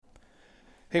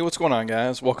Hey, what's going on,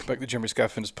 guys? Welcome back to Jeremy Scott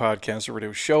Fitness Podcast, a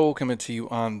radio show coming to you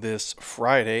on this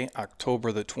Friday,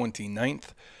 October the 29th,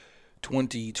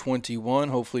 2021.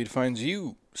 Hopefully, it finds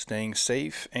you staying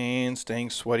safe and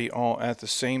staying sweaty all at the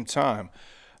same time.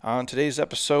 On today's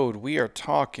episode, we are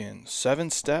talking 7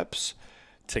 steps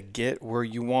to get where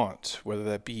you want, whether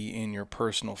that be in your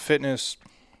personal fitness,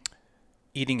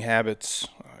 eating habits,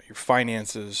 your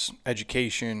finances,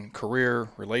 education, career,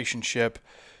 relationship.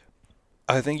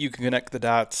 I think you can connect the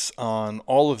dots on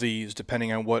all of these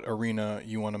depending on what arena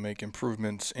you want to make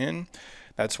improvements in.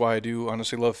 That's why I do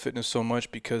honestly love fitness so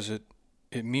much because it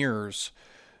mirrors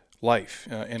life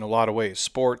in a lot of ways.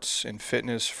 Sports and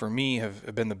fitness for me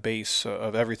have been the base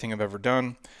of everything I've ever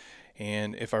done.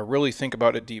 And if I really think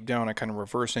about it deep down, I kind of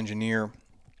reverse engineer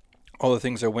all the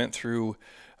things I went through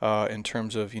in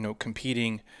terms of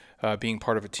competing, being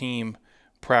part of a team,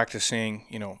 practicing,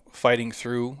 fighting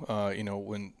through,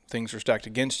 when things are stacked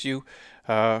against you.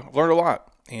 I've learned a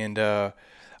lot, and I'm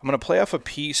going to play off a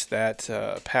piece that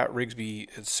Pat Rigsby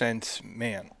had sent.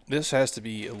 Man, this has to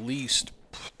be at least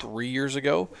 3 years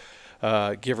ago,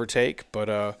 give or take,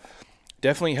 but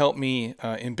definitely helped me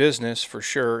in business for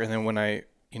sure. And then when I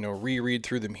reread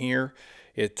through them here,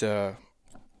 it's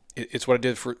what I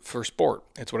did for sport.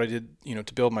 It's what I did,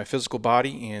 to build my physical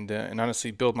body and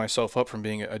honestly build myself up from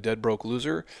being a dead broke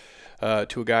loser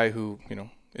to a guy who,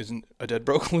 isn't a dead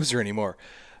broke loser anymore.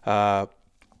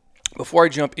 Before I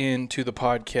jump into the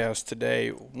podcast today,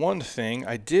 one thing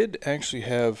I did actually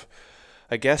have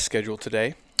a guest scheduled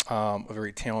today, a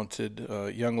very talented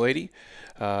young lady.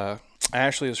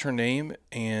 Ashley is her name,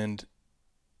 and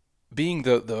being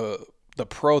the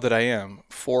pro that I am,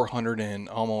 400 and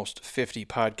almost 50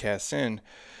 podcasts in,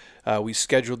 we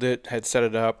scheduled it, had set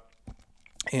it up,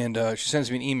 and she sends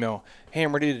me an email. Hey,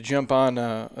 I'm ready to jump on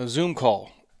a Zoom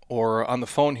call or on the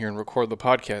phone here and record the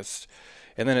podcast.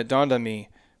 And then it dawned on me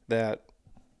that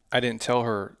I didn't tell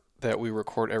her that we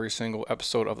record every single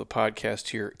episode of the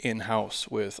podcast here in-house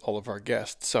with all of our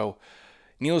guests. So,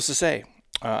 needless to say,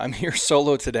 I'm here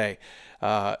solo today.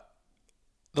 The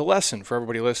lesson for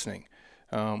everybody listening.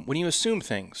 When you assume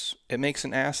things, it makes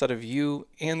an ass out of you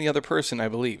and the other person, I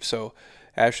believe. So,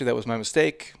 Ashley, that was my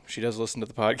mistake. She does listen to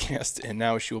the podcast, and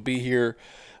now she will be here,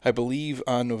 I believe,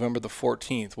 on November the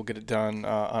 14th. We'll get it done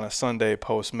on a Sunday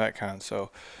post-Metcon. So,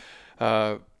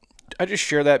 I just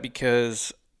share that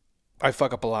because I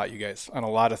fuck up a lot, you guys, on a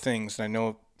lot of things. And I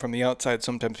know from the outside,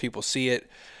 sometimes people see it,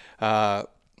 that,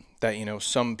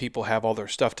 some people have all their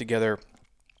stuff together,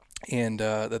 and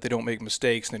that they don't make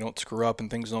mistakes and they don't screw up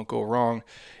and things don't go wrong.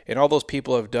 And all those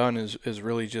people have done is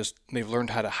really just they've learned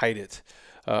how to hide it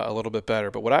a little bit better.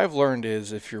 But what I've learned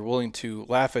is if you're willing to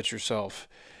laugh at yourself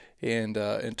and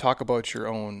talk about your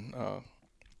own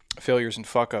failures and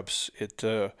fuck ups,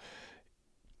 it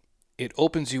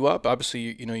opens you up.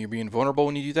 Obviously, you're being vulnerable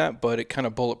when you do that, but it kind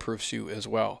of bulletproofs you as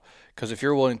well. Because if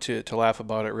you're willing to laugh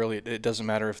about it, really, it doesn't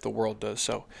matter if the world does.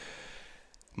 So.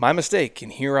 My mistake,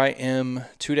 and here I am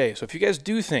today. So if you guys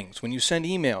do things, when you send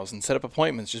emails and set up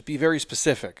appointments, just be very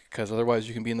specific, because otherwise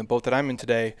you can be in the boat that I'm in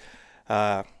today,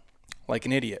 like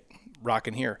an idiot,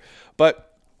 rocking here.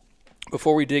 But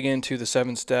before we dig into the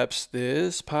 7 steps,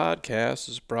 this podcast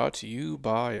is brought to you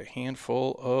by a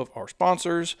handful of our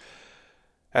sponsors,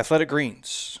 Athletic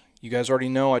Greens. You guys already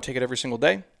know I take it every single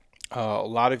day. A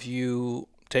lot of you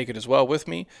take it as well with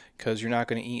me because you're not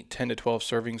going to eat 10 to 12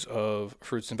 servings of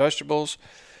fruits and vegetables.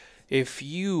 If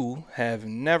you have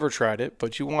never tried it,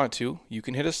 but you want to, you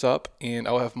can hit us up and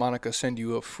I'll have Monica send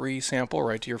you a free sample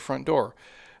right to your front door.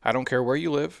 I don't care where you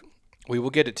live, we will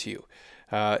get it to you.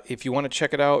 If you want to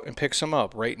check it out and pick some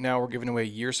up, right now we're giving away a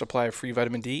year's supply of free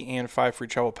vitamin D and 5 free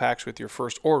travel packs with your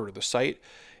first order. The site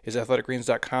is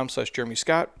athleticgreens.com/Jeremy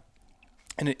Scott,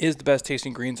 and it is the best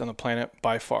tasting greens on the planet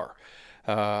by far.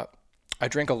 I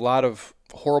drank a lot of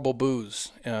horrible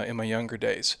booze in my younger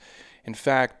days. In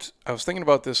fact, I was thinking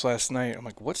about this last night. I'm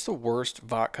like, what's the worst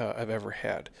vodka I've ever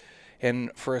had?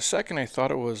 And for a second, I thought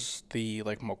it was the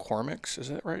McCormick's. Is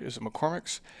that right? Is it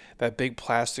McCormick's? That big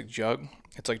plastic jug.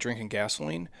 It's like drinking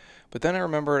gasoline. But then I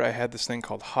remembered I had this thing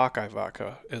called Hawkeye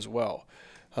vodka as well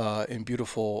in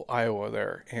beautiful Iowa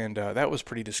there. And that was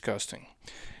pretty disgusting.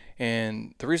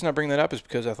 And the reason I bring that up is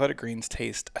because Athletic Greens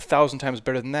taste 1,000 times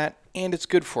better than that, and it's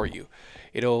good for you.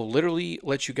 It'll literally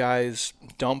let you guys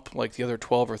dump like the other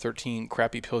 12 or 13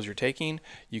 crappy pills you're taking.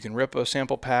 You can rip a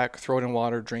sample pack, throw it in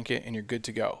water, drink it, and you're good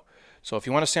to go. So if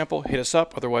you want a sample, hit us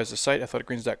up. Otherwise, the site,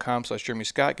 athleticgreens.com/Jeremy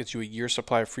Scott, gets you a year's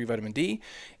supply of free vitamin D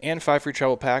and 5 free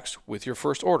travel packs with your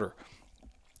first order.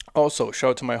 Also,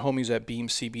 shout out to my homies at Beam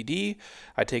CBD.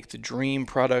 I take the Dream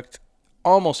product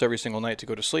almost every single night to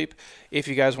go to sleep. If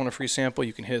you guys want a free sample,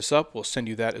 you can hit us up. We'll send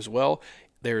you that as well.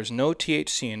 There's no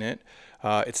THC in it.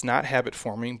 It's not habit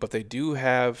forming, but they do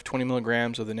have 20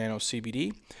 milligrams of the nano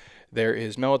CBD. There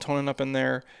is melatonin up in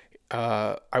there.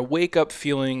 I wake up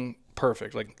feeling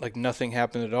perfect, like nothing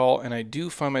happened at all, and I do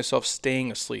find myself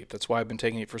staying asleep. That's why I've been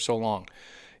taking it for so long.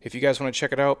 If you guys want to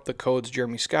check it out, the code's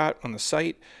Jeremy Scott on the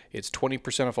site. It's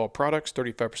 20% off all products,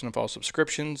 35% off all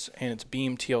subscriptions, and it's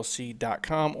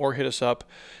beamtlc.com, or hit us up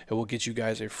and we'll get you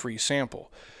guys a free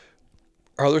sample.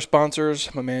 Our other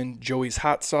sponsors, my man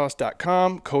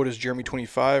joeyshotsauce.com. Code is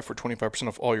Jeremy25 for 25%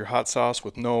 off all your hot sauce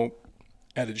with no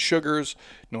added sugars,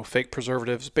 no fake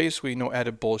preservatives, basically no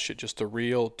added bullshit, just the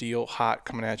real deal hot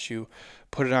coming at you.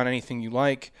 Put it on anything you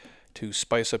like to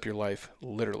spice up your life,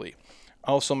 literally.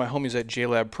 Also, my homies at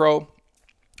JLab Pro,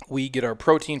 we get our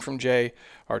protein from Jay,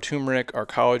 our turmeric, our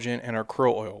collagen, and our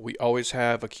krill oil. We always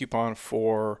have a coupon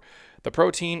for the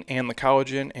protein and the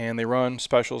collagen, and they run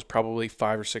specials probably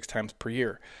 5 or 6 times per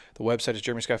year. The website is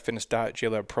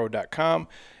jeremyscottfitness.jlabpro.com,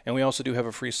 and we also do have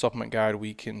a free supplement guide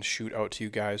we can shoot out to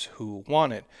you guys who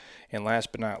want it. And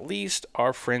last but not least,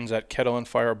 our friends at Kettle and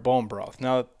Fire Bone Broth.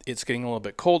 Now it's getting a little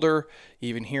bit colder,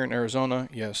 even here in Arizona.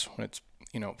 Yes, when it's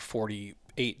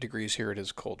 48 degrees here, it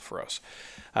is cold for us.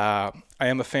 I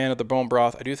am a fan of the bone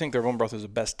broth. I do think their bone broth is the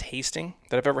best tasting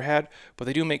that I've ever had, but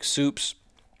they do make soups,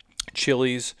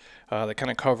 chilies that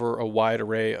kind of cover a wide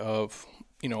array of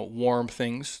warm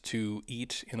things to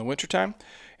eat in the wintertime,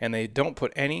 and they don't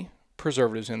put any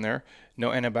preservatives in there.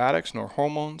 No antibiotics, no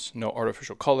hormones, no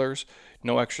artificial colors,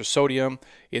 no extra sodium.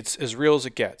 It's as real as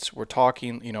it gets. We're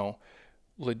talking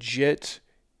legit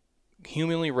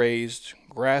humanly raised,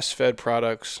 grass-fed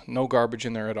products, no garbage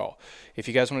in there at all. If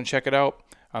you guys want to check it out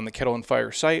on the Kettle and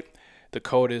Fire site, the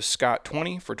code is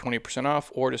Scott20 for 20%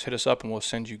 off, or just hit us up and we'll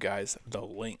send you guys the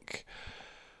link.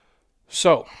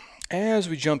 So, as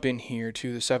we jump in here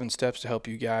to the 7 steps to help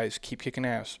you guys keep kicking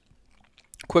ass,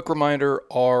 quick reminder,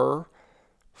 our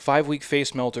 5-week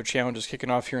face melter challenge is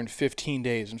kicking off here in 15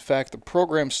 days. In fact, the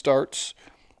program starts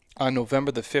on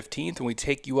November the 15th, and we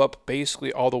take you up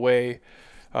basically all the way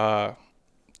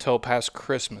till past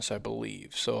Christmas, I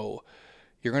believe. So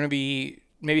you're going to be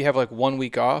maybe have like 1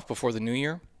 week off before the new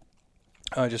year.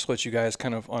 Just let you guys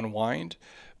kind of unwind.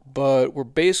 But we're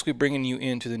basically bringing you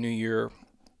into the new year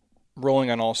rolling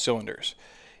on all cylinders.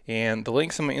 And the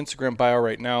link's in my Instagram bio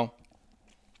right now.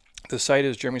 The site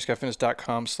is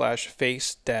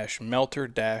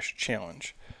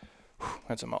jeremyscottfitness.com/face-melter-challenge.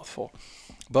 That's a mouthful.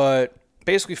 But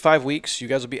basically 5 weeks. You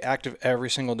guys will be active every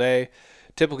single day.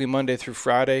 Typically Monday through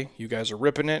Friday, you guys are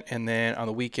ripping it, and then on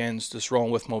the weekends, just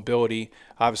rolling with mobility.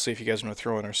 Obviously, if you guys want to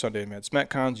throw in our Sunday Meds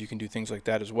Metcons, you can do things like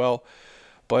that as well.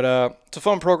 But it's a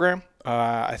fun program.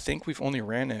 I think we've only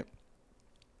ran it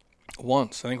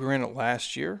once. I think we ran it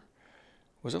last year.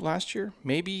 Was it last year?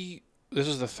 Maybe this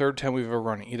is the 3rd time we've ever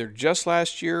run it, either just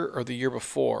last year or the year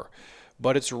before.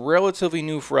 But it's relatively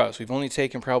new for us. We've only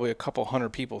taken probably a couple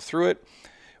hundred people through it.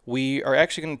 We are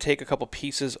actually going to take a couple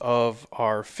pieces of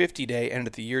our 50-day end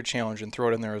of the year challenge and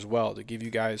throw it in there as well to give you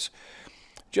guys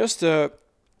just an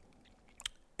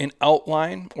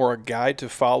outline or a guide to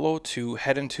follow to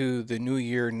head into the new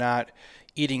year not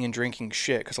eating and drinking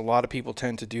shit, because a lot of people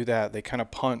tend to do that. They kind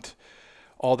of punt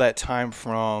all that time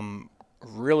from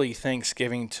really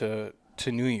Thanksgiving to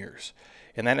New Year's,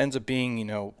 and that ends up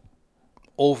being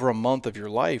over a month of your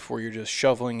life where you're just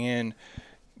shoveling in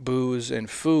booze and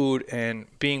food and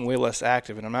being way less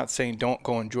active. And I'm not saying don't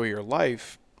go enjoy your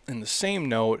life. In the same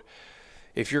note,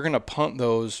 if you're going to punt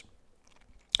those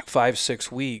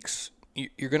 5-6 weeks,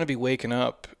 you're going to be waking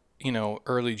up,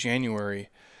 early January,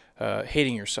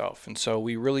 hating yourself. And so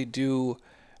we really do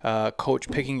coach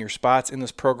picking your spots in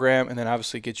this program, and then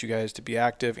obviously get you guys to be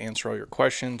active, answer all your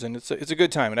questions. And it's a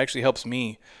good time. It actually helps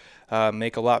me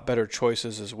make a lot better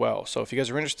choices as well. So if you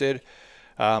guys are interested,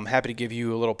 I'm happy to give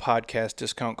you a little podcast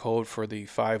discount code for the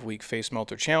 5-week Face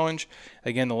Melter Challenge.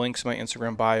 Again, the link's in my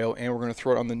Instagram bio, and we're going to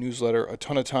throw it on the newsletter a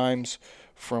ton of times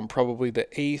from probably the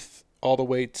 8th all the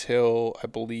way till, I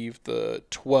believe, the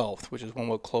 12th, which is when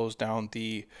we'll close down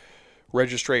the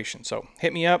registration. So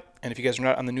hit me up, and if you guys are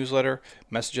not on the newsletter,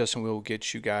 message us and we'll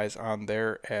get you guys on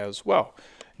there as well.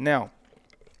 Now,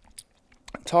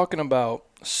 talking about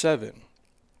 7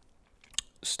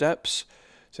 steps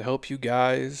to help you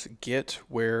guys get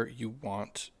where you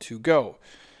want to go.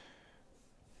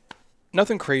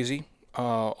 Nothing crazy.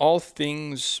 All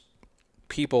things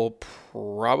people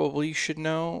probably should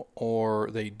know, or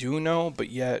they do know, but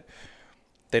yet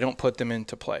they don't put them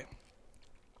into play.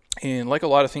 And like a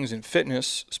lot of things in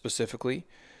fitness specifically,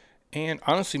 and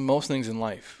honestly most things in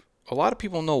life, a lot of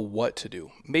people know what to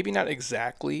do. Maybe not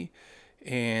exactly,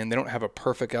 and they don't have a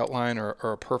perfect outline or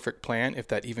a perfect plan, if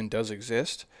that even does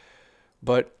exist.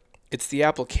 But It's the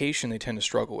application they tend to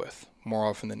struggle with more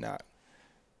often than not.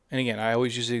 And again, I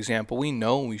always use the example, we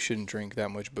know we shouldn't drink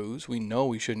that much booze. We know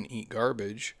we shouldn't eat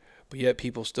garbage, but yet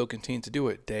people still continue to do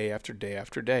it day after day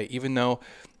after day, even though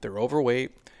they're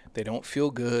overweight, they don't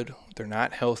feel good, they're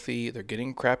not healthy, they're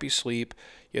getting crappy sleep,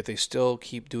 yet they still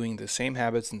keep doing the same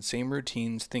habits and same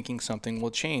routines, thinking something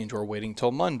will change, or waiting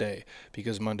till Monday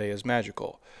because Monday is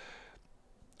magical.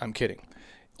 I'm kidding.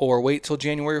 Or wait till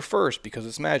January 1st because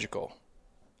it's magical.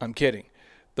 I'm kidding.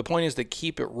 The point is they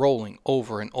keep it rolling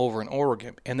over and over and over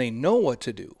again, and they know what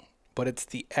to do, but it's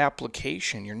the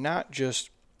application. You're not just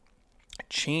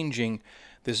changing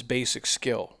this basic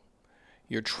skill.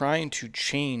 You're trying to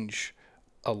change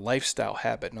a lifestyle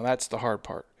habit. Now that's the hard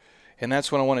part. And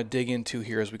that's what I want to dig into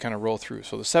here as we kind of roll through.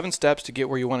 So the 7 steps to get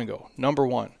where you want to go. Number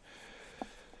 1,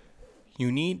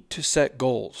 you need to set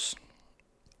goals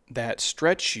that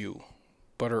stretch you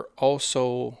but are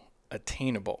also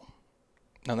attainable.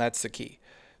 Now that's the key.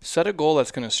 Set a goal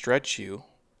that's going to stretch you,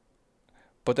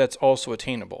 but that's also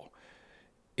attainable.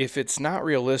 If it's not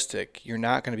realistic, you're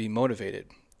not going to be motivated.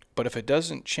 But if it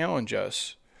doesn't challenge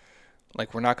us,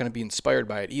 like, we're not going to be inspired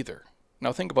by it either.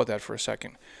 Now think about that for a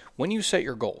second. When you set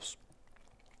your goals,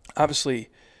 obviously,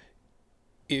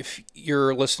 if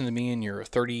you're listening to me and you're a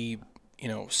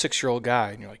 6-year-old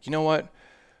guy and you're like, you know what?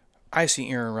 I see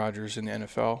Aaron Rodgers in the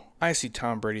NFL. I see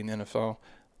Tom Brady in the NFL.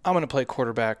 I'm going to play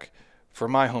quarterback for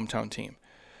my hometown team.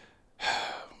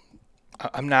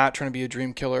 I'm not trying to be a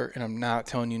dream killer, and I'm not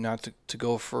telling you not to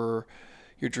go for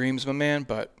your dreams, my man,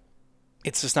 but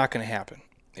it's just not going to happen.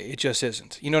 It just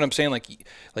isn't. You know what I'm saying?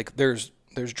 Like there's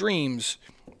dreams,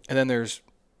 and then there's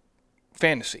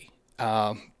fantasy,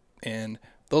 and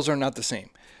those are not the same.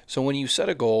 So when you set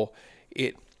a goal,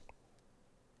 it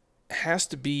has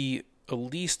to be at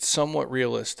least somewhat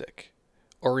realistic,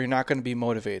 or you're not going to be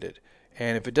motivated.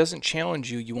 And if it doesn't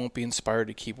challenge you, you won't be inspired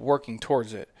to keep working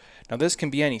towards it. Now, this can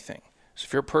be anything. So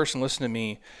if you're a person listening to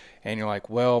me and you're like,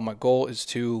 well, my goal is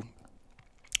to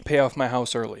pay off my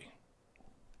house early,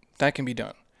 that can be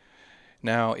done.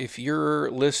 Now, if you're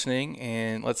listening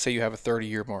and let's say you have a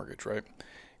 30-year mortgage, right?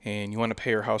 And you want to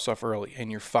pay your house off early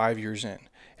and you're 5 years in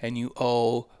and you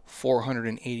owe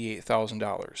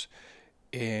 $488,000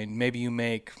 and maybe you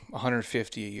make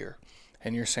 $150 a year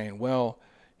and you're saying, well,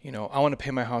 I want to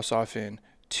pay my house off in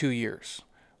 2 years.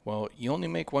 Well, you only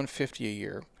make $150 a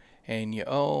year and you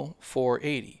owe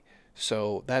 $480.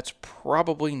 So that's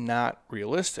probably not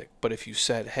realistic. But if you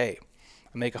said, hey,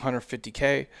 I make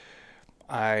 $150K,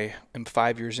 I am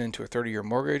 5 years into a 30-year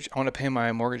mortgage, I want to pay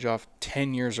my mortgage off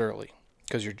 10 years early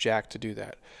because you're jacked to do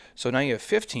that. So now you have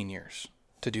 15 years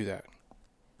to do that.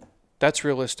 That's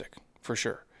realistic for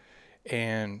sure.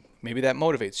 And maybe that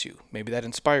motivates you. Maybe that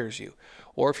inspires you.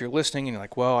 Or if you're listening and you're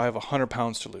like, well, I have 100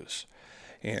 pounds to lose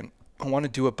and I want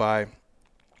to do it by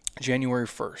January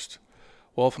 1st.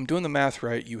 Well, if I'm doing the math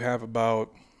right, you have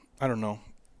about,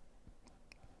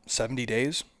 70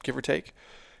 days, give or take.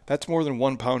 That's more than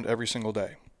 1 pound every single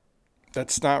day.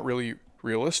 That's not really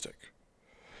realistic.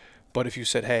 But if you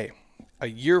said, hey, a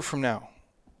year from now,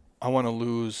 I want to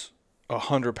lose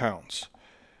 100 pounds.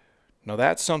 Now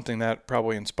that's something that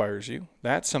probably inspires you.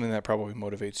 That's something that probably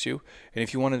motivates you. And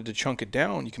if you wanted to chunk it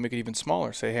down, you can make it even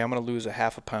smaller. Say, hey, I'm going to lose a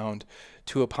half a pound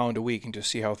to a pound a week and just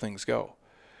see how things go.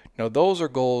 Now those are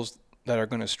goals that are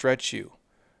going to stretch you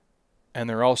and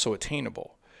they're also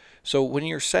attainable. So when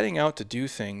you're setting out to do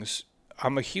things,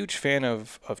 I'm a huge fan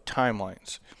of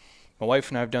timelines. My wife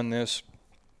and I have done this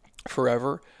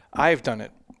forever. I've done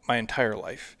it my entire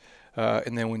life.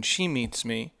 And then when she meets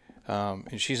me,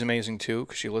 and she's amazing too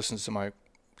because she listens to my,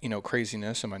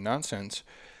 craziness and my nonsense.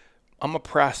 I'm a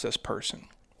process person.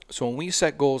 So when we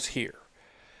set goals here,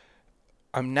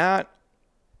 I'm not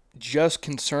just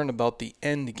concerned about the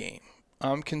end game.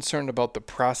 I'm concerned about the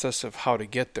process of how to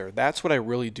get there. That's what I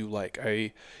really do like.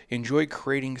 I enjoy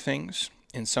creating things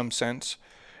in some sense.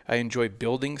 I enjoy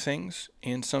building things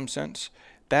in some sense.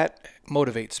 That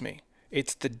motivates me.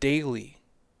 It's the daily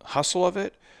hustle of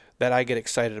it that I get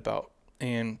excited about.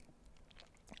 And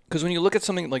because when you look at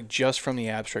something like just from the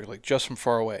abstract, like just from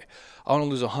far away, I want to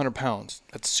lose 100 pounds.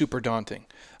 That's super daunting.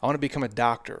 I want to become a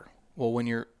doctor. Well, when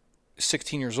you're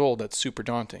 16 years old, that's super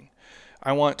daunting.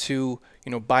 I want to,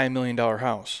 buy $1 million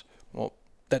house. Well,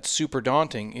 that's super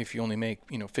daunting if you only make,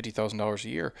 $50,000 a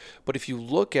year. But if you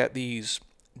look at these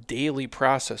daily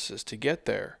processes to get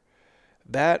there,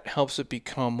 that helps it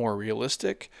become more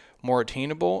realistic, more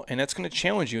attainable, and that's going to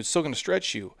challenge you. It's still going to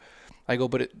stretch you. I go,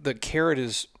 but the carrot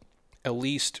is at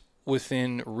least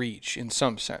within reach in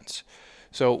some sense.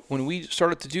 So when we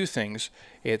started to do things,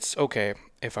 it's okay,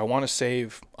 if I want to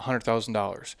save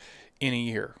 $100,000, in a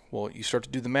year. Well, you start to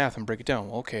do the math and break it down.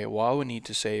 Well, okay, well, I would need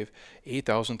to save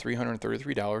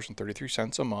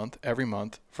 $8,333.33 a month every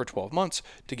month for 12 months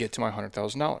to get to my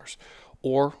 $100,000.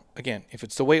 Or, again, if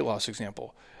it's the weight loss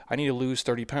example, I need to lose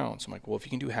 30 pounds. I'm like, well, if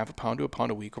you can do half a pound to a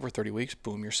pound a week over 30 weeks,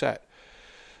 boom, you're set.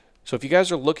 So if you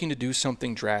guys are looking to do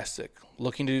something drastic,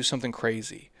 looking to do something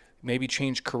crazy, maybe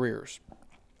change careers,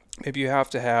 maybe you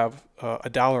have to have a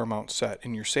dollar amount set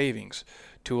in your savings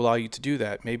to allow you to do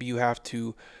that. Maybe you have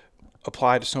to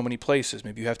apply to so many places.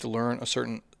 Maybe you have to learn a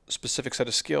certain specific set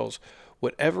of skills.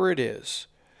 Whatever it is,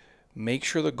 make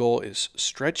sure the goal is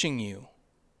stretching you,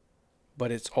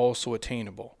 but it's also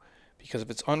attainable. Because if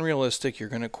it's unrealistic, you're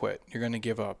going to quit. You're going to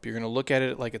give up. You're going to look at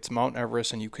it like it's Mount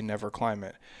Everest and you can never climb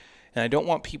it. And I don't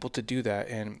want people to do that.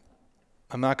 And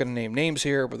I'm not going to name names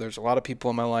here, but there's a lot of people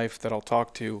in my life that I'll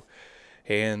talk to,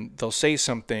 and they'll say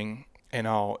something and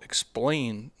I'll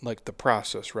explain like the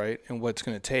process, right? And what it's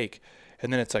going to take.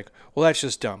 And then it's like, well, that's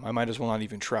just dumb. I might as well not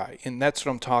even try. And that's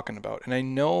what I'm talking about. And I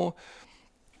know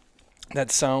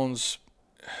that sounds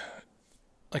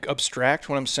like abstract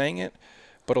when I'm saying it,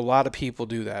 but a lot of people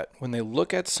do that. When they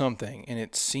look at something and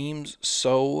it seems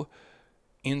so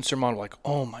insurmountable, like,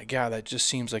 oh my God, that just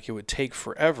seems like it would take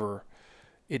forever,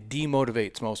 it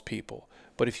demotivates most people.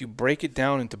 But if you break it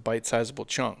down into bite-sizable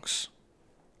chunks,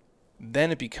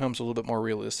 then it becomes a little bit more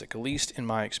realistic, at least in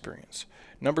my experience.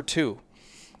 Number 2,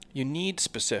 you need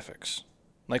specifics,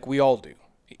 like we all do.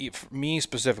 For me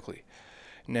specifically.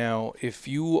 Now, if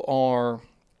you are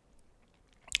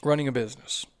running a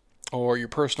business or your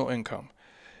personal income,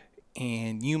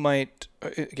 and you might,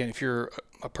 again, if you're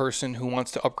a person who wants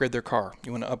to upgrade their car,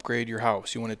 you want to upgrade your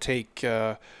house, you want to take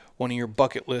one of your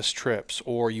bucket list trips,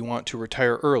 or you want to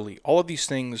retire early, all of these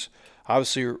things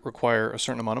obviously require a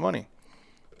certain amount of money.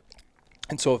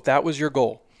 And so if that was your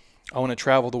goal, I want to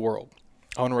travel the world,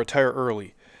 I want to retire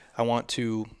early, I want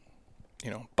to,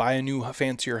 buy a new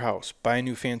fancier house, buy a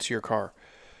new fancier car.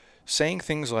 Saying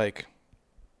things like,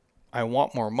 I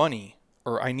want more money,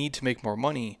 or I need to make more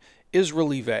money, is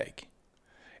really vague.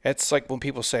 It's like when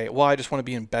people say, well, I just want to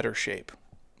be in better shape.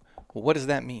 Well, what does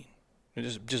that mean?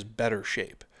 Just better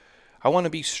shape. I want to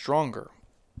be stronger.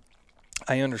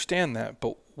 I understand that,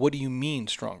 but what do you mean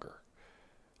stronger?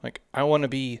 Like, I want to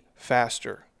be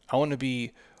faster. I want to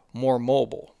be more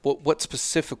mobile. What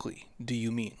specifically do you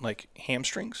mean? Like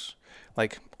hamstrings?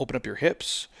 Like open up your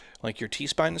hips? Like your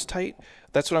T-spine is tight?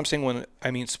 That's what I'm saying when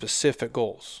I mean specific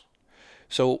goals.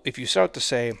 So if you start to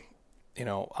say,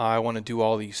 I want to do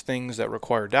all these things that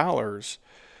require dollars,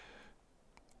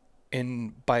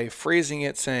 and by phrasing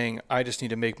it saying, I just need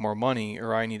to make more money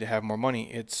or I need to have more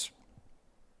money, it's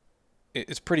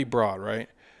pretty broad, right?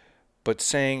 But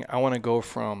saying I want to go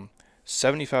from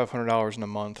 $7,500 in a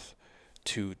month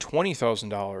to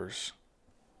 $20,000,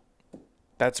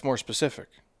 that's more specific.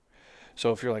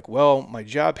 So if you're like, well, my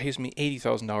job pays me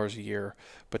 $80,000 a year,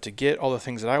 but to get all the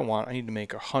things that I want, I need to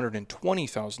make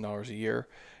 $120,000 a year.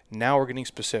 Now we're getting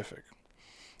specific.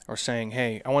 Or saying,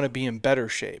 hey, I want to be in better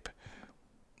shape.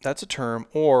 That's a term.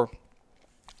 Or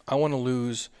I want to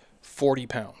lose 40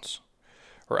 pounds.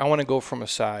 Or I want to go from a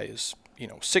size,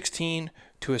 16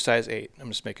 to a size 8. I'm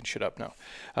just making shit up now.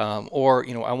 Or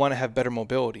I want to have better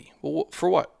mobility. Well, for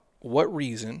what? What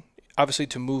reason? Obviously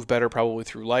to move better probably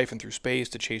through life and through space,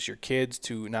 to chase your kids,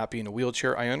 to not be in a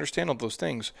wheelchair. I understand all those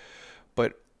things,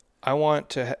 but I want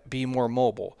to be more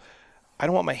mobile. I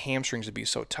don't want my hamstrings to be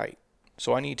so tight.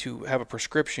 So I need to have a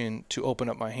prescription to open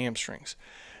up my hamstrings.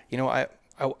 I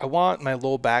want my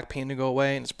low back pain to go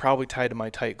away, and it's probably tied to my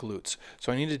tight glutes.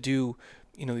 So I need to do,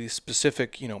 these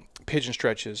specific, pigeon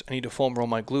stretches. I need to foam roll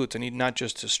my glutes. I need not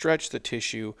just to stretch the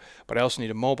tissue, but I also need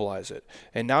to mobilize it.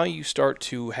 And now you start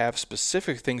to have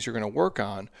specific things you're going to work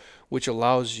on, which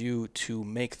allows you to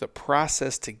make the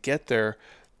process to get there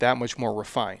that much more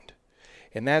refined.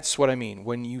 And that's what I mean.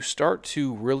 When you start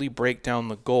to really break down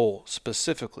the goal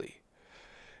specifically,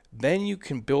 then you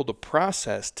can build a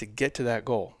process to get to that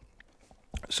goal.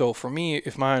 So for me,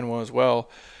 if mine was, well,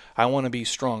 I want to be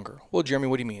stronger. Well, Jeremy,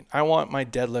 what do you mean? I want my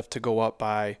deadlift to go up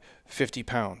by 50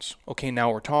 pounds. Okay,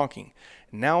 now we're talking.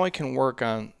 Now I can work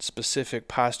on specific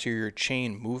posterior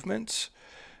chain movements,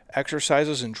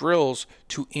 exercises, and drills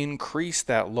to increase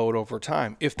that load over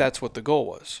time, if that's what the goal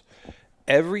was.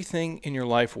 Everything in your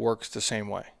life works the same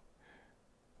way.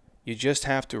 You just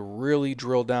have to really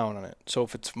drill down on it. So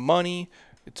if it's money,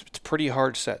 it's pretty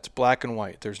hard set. It's black and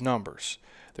white. There's numbers.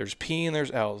 There's P and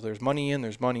there's L's. There's money in,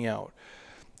 there's money out.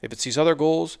 If it's these other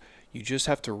goals, you just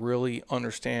have to really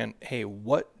understand, hey,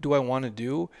 what do I want to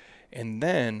do? And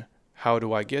then how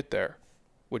do I get there?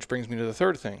 Which brings me to the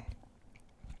third thing.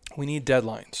 We need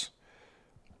deadlines.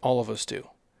 All of us do.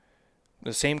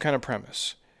 The same kind of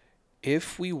premise.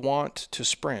 if we want to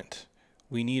sprint,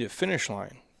 we need a finish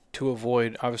line to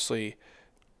avoid, obviously,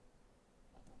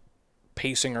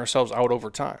 pacing ourselves out over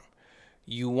time.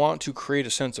 You want to create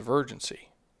a sense of urgency.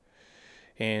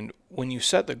 And when you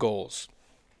set the goals,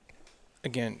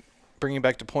 again, bringing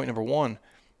back to point number one,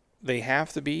 they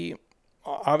have to be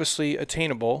obviously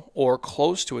attainable or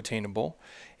close to attainable,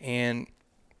 and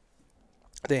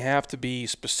they have to be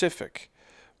specific,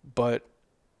 but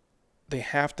they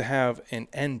have to have an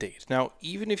end date. Now,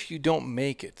 even if you don't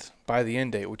make it by the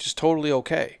end date, which is totally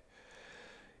okay,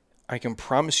 I can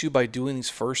promise you by doing these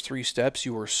first 3 steps,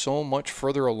 you are so much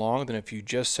further along than if you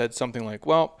just said something like,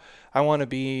 well, I want to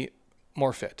be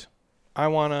more fit. I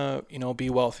want to, be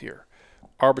wealthier.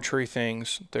 Arbitrary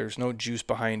things. There's no juice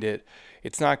behind it.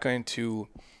 It's not going to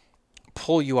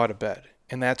pull you out of bed.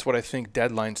 And that's what I think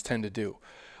deadlines tend to do.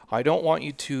 I don't want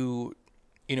you to,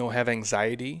 have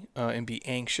anxiety and be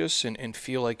anxious and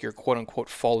feel like you're quote unquote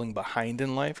falling behind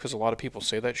in life, because a lot of people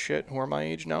say that shit who are my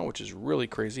age now, which is really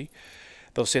crazy.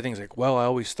 They'll say things like, well, I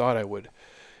always thought I would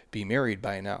be married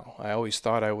by now. I always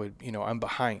thought I would, I'm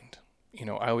behind.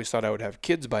 I always thought I would have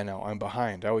kids by now. I'm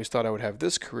behind. I always thought I would have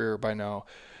this career by now.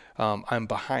 I'm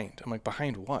behind. I'm like,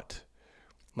 behind what?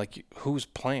 Like, whose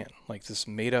plan? Like this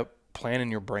made up plan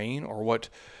in your brain, or what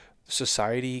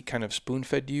society kind of spoon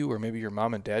fed you, or maybe your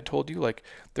mom and dad told you? Like,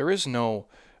 there is no,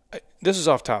 this is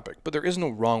off topic, but there is no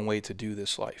wrong way to do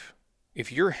this life.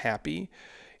 If you're happy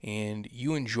and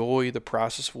you enjoy the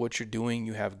process of what you're doing,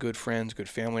 you have good friends, good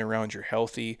family around, you're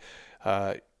healthy,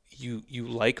 you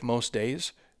like most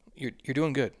days, you're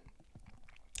doing good.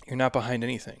 You're not behind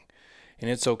anything. And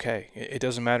it's okay. It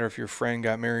doesn't matter if your friend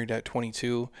got married at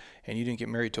 22 and you didn't get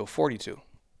married till 42.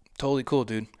 Totally cool,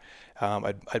 dude.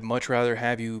 I'd much rather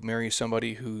have you marry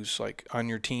somebody who's like on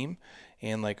your team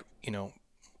and like,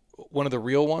 one of the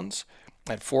real ones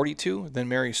at 42 than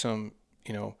marry some,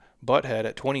 butthead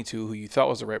at 22 who you thought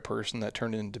was the right person that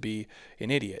turned into be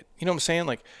an idiot. You know what I'm saying?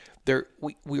 Like,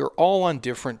 we are all on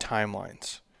different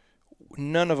timelines.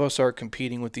 None of us are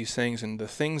competing with these things, and the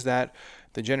things that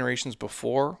the generations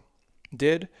before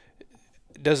did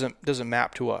doesn't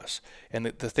map to us, and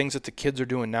the things that the kids are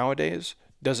doing nowadays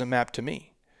doesn't map to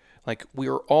me. Like, we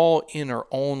are all in our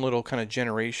own little kind of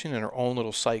generation and our own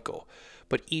little cycle,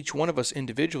 but each one of us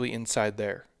individually inside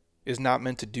there is not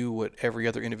meant to do what every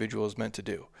other individual is meant to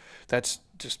do. That's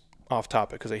just off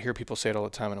topic, because I hear people say it all the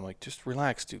time, and I'm like, just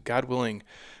relax, dude. God willing,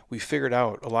 we figured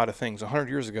out a lot of things. 100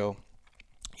 years ago,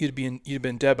 you'd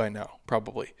been dead by now,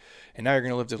 probably. And now you're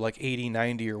going to live to like 80,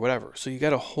 90 or whatever. So you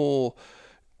got a whole,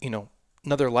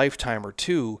 another lifetime or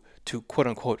two to quote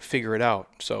unquote figure it out.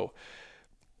 So,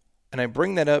 and I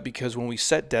bring that up because when we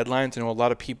set deadlines, I know a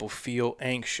lot of people feel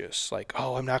anxious, like,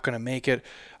 oh, I'm not going to make it,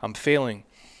 I'm failing.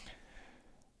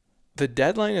 The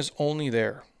deadline is only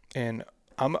there, and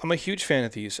I'm a huge fan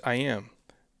of these, I am,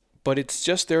 but it's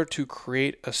just there to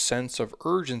create a sense of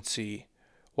urgency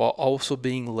while also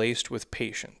being laced with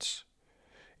patience.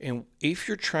 And if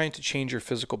you're trying to change your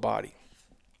physical body,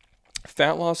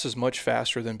 fat loss is much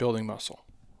faster than building muscle.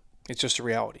 It's just a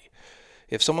reality.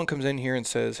 If someone comes in here and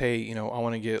says, hey, I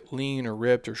want to get lean or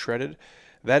ripped or shredded,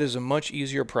 that is a much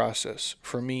easier process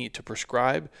for me to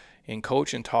prescribe and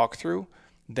coach and talk through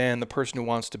than the person who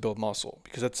wants to build muscle,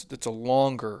 because that's a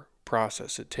longer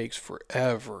process. It takes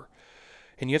forever.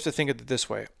 And you have to think of it this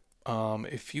way.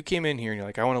 If you came in here and you're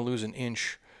like, I want to lose an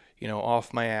inch,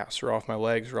 off my ass or off my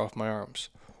legs or off my arms,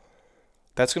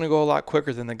 that's going to go a lot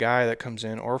quicker than the guy that comes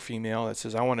in, or female, that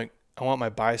says, I want my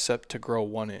bicep to grow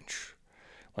 1 inch.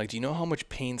 Like, do you know how much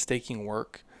painstaking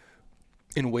work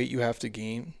and weight you have to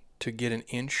gain to get an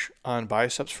inch on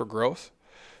biceps for growth?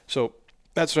 So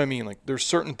that's what I mean. Like, there's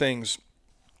certain things,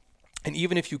 and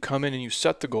even if you come in and you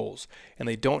set the goals and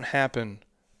they don't happen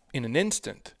in an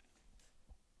instant,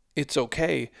 it's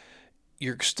okay.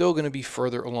 You're still going to be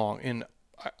further along. And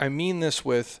I mean this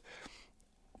with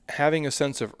having a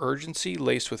sense of urgency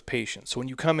laced with patience. So when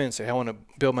you come in and say, I want to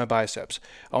build my biceps,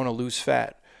 I want to lose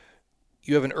fat,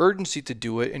 you have an urgency to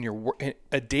do it, and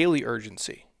a daily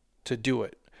urgency to do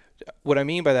it. What I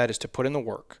mean by that is to put in the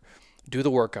work, do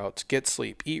the workouts, get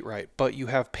sleep, eat right, but you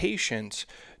have patience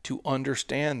to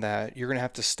understand that you're going to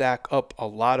have to stack up a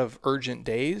lot of urgent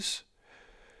days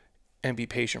and be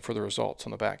patient for the results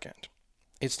on the back end.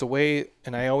 It's the way,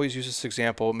 and I always use this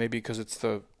example, maybe because it's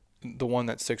the one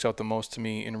that sticks out the most to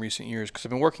me in recent years, because I've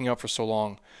been working out for so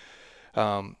long.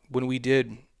 When we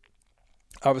did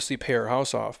obviously pay our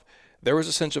house off, there was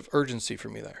a sense of urgency for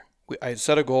me there. I had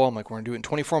set a goal. I'm like, we're going to do it in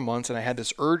 24 months. And I had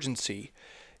this urgency,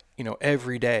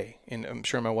 every day. And I'm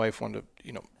sure my wife wanted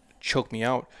to, choke me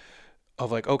out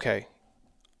of like, okay,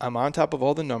 I'm on top of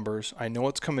all the numbers. I know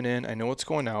what's coming in. I know what's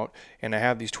going out. And I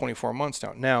have these 24 months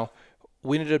now. Now,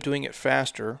 we ended up doing it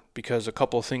faster because a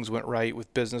couple of things went right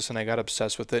with business and I got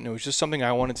obsessed with it. And it was just something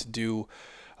I wanted to do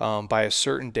by a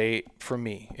certain date for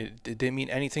me. It didn't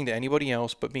mean anything to anybody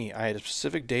else but me. I had a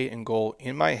specific date and goal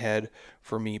in my head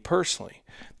for me personally.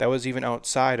 That was even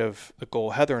outside of the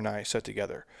goal Heather and I set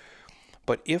together.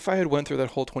 But if I had went through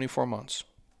that whole 24 months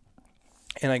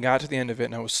and I got to the end of it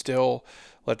and I was still,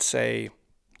 let's say,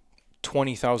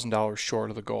 $20,000 short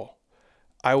of the goal,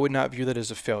 I would not view that as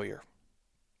a failure.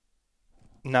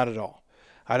 Not at all.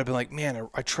 I'd have been like, man,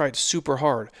 I tried super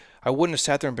hard. I wouldn't have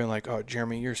sat there and been like, oh,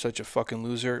 Jeremy, you're such a fucking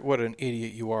loser. What an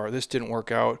idiot you are. This didn't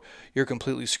work out. You're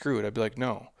completely screwed. I'd be like,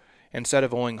 no. Instead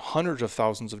of owing hundreds of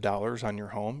thousands of dollars on your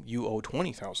home, you owe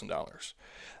 $20,000.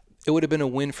 It would have been a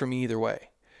win for me either way.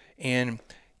 And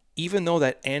even though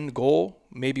that end goal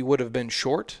maybe would have been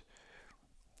short,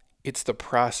 it's the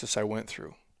process I went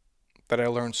through that I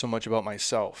learned so much about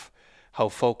myself, how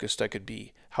focused I could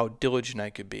be, how diligent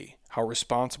I could be, how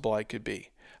responsible I could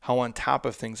be, how on top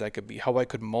of things I could be, how I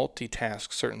could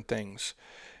multitask certain things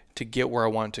to get where I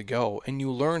want to go. And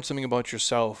you learn something about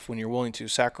yourself when you're willing to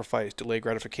sacrifice, delay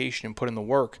gratification, and put in the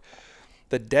work.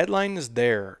 The deadline is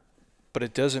there, but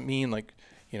it doesn't mean like,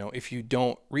 if you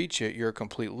don't reach it, you're a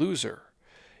complete loser.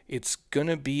 It's going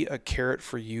to be a carrot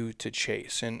for you to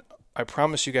chase. And I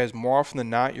promise you guys, more often than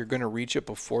not, you're going to reach it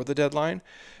before the deadline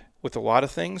with a lot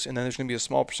of things. And then there's going to be a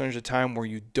small percentage of time where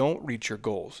you don't reach your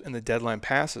goals and the deadline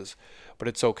passes. But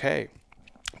it's okay,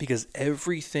 because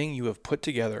everything you have put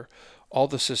together, all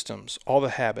the systems, all the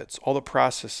habits, all the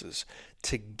processes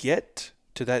to get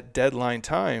to that deadline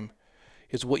time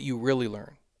is what you really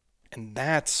learn. And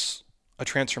that's a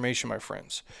transformation, my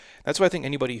friends. That's why I think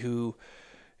anybody who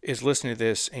is listening to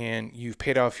this and you've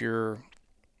paid off your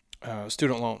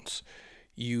student loans,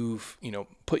 you've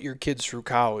put your kids through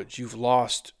college, you've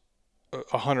lost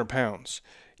 100 pounds,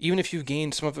 even if you've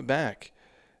gained some of it back,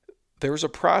 there was a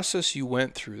process you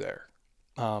went through there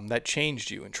that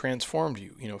changed you and transformed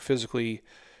you, physically,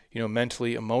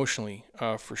 mentally, emotionally,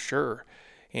 for sure.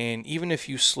 And even if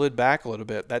you slid back a little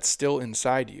bit, that's still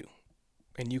inside you,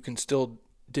 and you can still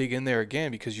dig in there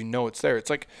again because it's there. It's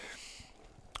like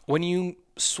when you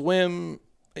swim.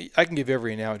 I can give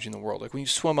every analogy in the world. Like when you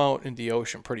swim out into the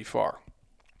ocean pretty far,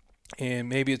 and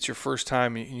maybe it's your first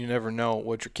time and you never know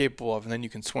what you're capable of, and then you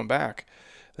can swim back.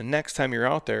 The next time you're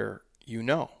out there, you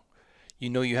know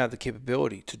you have the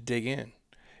capability to dig in.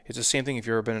 It's the same thing if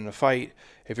you've ever been in a fight,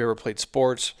 if you ever played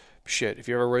sports, shit, if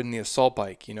you've ever ridden the assault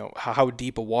bike, how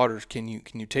deep a water can you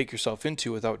take yourself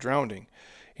into without drowning?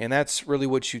 And that's really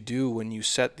what you do when you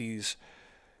set these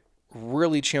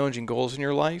really challenging goals in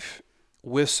your life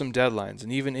with some deadlines.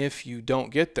 And even if you don't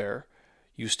get there,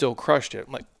 you still crushed it.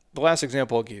 Like the last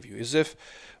example I'll give you is if,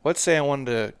 let's say I wanted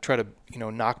to try to,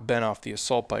 knock Ben off the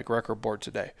assault bike record board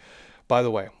today. By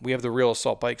the way, we have the real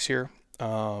assault bikes here.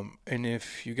 And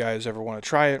if you guys ever want to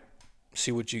try it,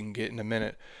 see what you can get in a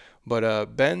minute.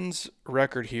 But Ben's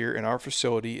record here in our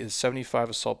facility is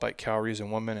 75 assault bike calories in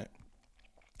 1 minute,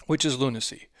 which is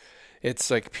lunacy.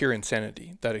 It's like pure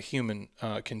insanity that a human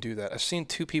can do that. I've seen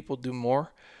 2 people do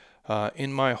more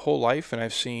in my whole life, and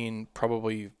I've seen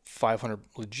probably 500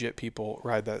 legit people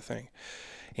ride that thing.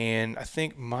 And I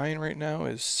think mine right now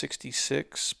is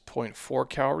 66.4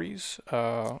 calories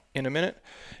in a minute.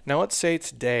 Now, let's say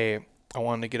today I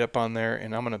wanted to get up on there,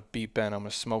 and I'm going to beat Ben. I'm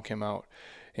going to smoke him out.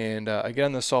 And I get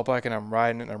on the assault bike, and I'm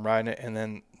riding it, and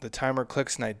then the timer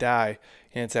clicks, and I die,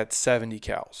 and it's at 70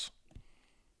 cals.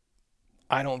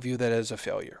 I don't view that as a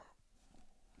failure.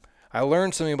 I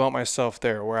learned something about myself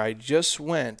there where I just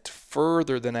went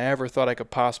further than I ever thought I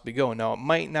could possibly go. Now, it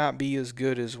might not be as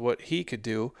good as what he could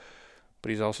do,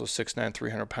 but he's also 6'9",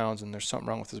 300 pounds, and there's something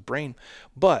wrong with his brain.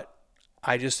 But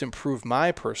I just improved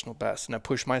my personal best, and I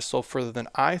pushed myself further than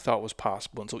I thought was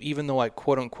possible. And so even though I,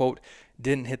 quote-unquote,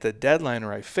 didn't hit the deadline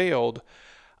or I failed,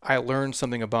 I learned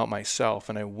something about myself,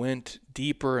 and I went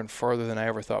deeper and farther than I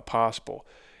ever thought possible.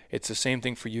 It's the same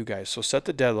thing for you guys. So set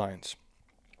the deadlines.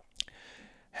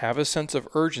 Have a sense of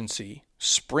urgency.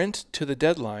 Sprint to the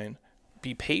deadline.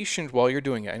 Be patient while you're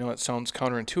doing it. I know it sounds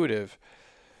counterintuitive,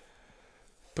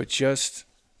 but just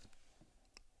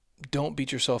don't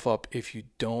beat yourself up if you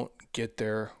don't get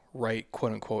there right,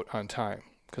 quote-unquote, on time.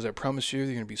 Because I promise you, you're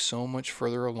going to be so much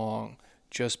further along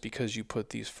just because you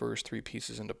put these first 3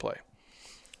 pieces into play.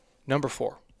 Number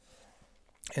 4.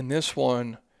 And this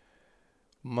one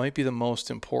might be the most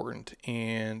important,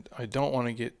 and I don't want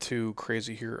to get too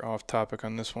crazy here off topic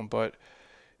on this one, but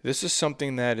this is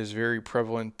something that is very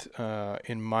prevalent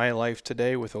in my life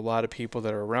today with a lot of people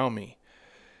that are around me.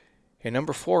 And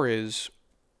number 4 is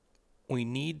we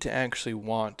need to actually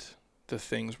want the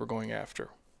things we're going after.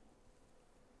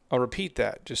 I'll repeat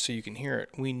that just so you can hear it.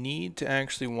 We need to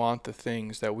actually want the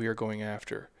things that we are going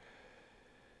after.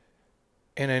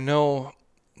 And I know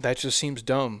that just seems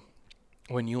dumb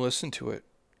when you listen to it,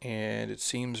 and it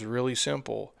seems really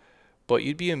simple, but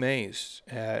you'd be amazed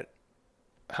at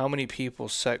how many people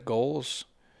set goals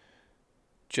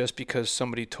just because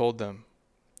somebody told them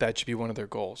that should be one of their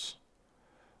goals,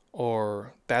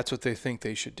 or that's what they think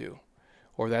they should do,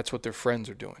 or that's what their friends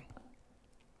are doing.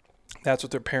 That's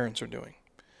what their parents are doing.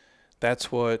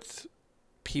 That's what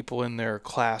people in their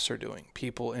class are doing,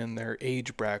 people in their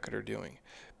age bracket are doing,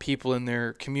 people in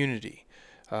their community,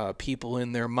 people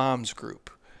in their mom's group.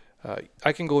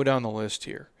 I can go down the list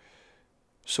here.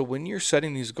 So when you're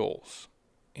setting these goals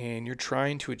and you're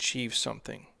trying to achieve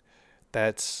something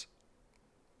that's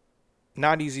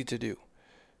not easy to do,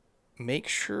 make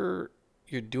sure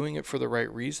you're doing it for the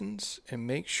right reasons, and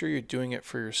make sure you're doing it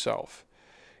for yourself,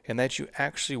 and that you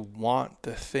actually want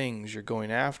the things you're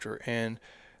going after. And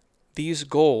these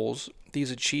goals,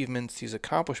 these achievements, these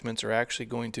accomplishments are actually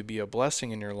going to be a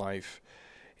blessing in your life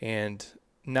and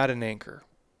not an anchor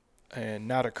and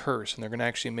not a curse. And they're going to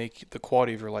actually make the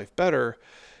quality of your life better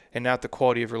and not the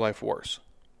quality of your life worse.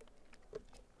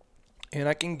 And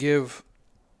I can give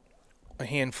a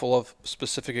handful of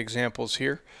specific examples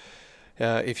here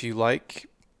if you like.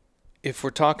 If we're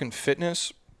talking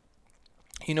fitness,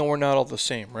 we're not all the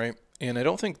same, right? And I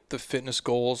don't think the fitness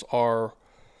goals are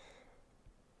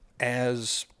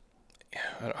as,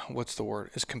 what's the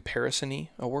word? Is comparison-y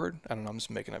a word? I don't know, I'm just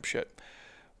making up shit.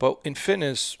 But in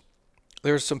fitness,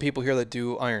 there's some people here that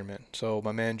do Ironman. So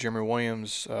my man Jeremy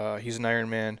Williams, he's an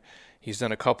Ironman. He's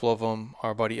done a couple of them.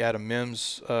 Our buddy Adam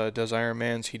Mims does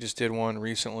Ironmans. He just did one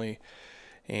recently.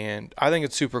 And I think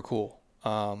it's super cool.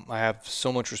 I have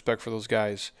so much respect for those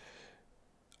guys.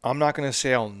 I'm not going to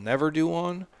say I'll never do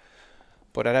one,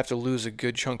 but I'd have to lose a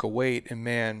good chunk of weight, and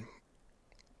man,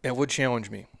 it would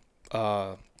challenge me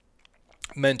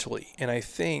mentally. And I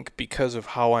think because of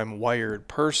how I'm wired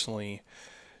personally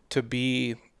to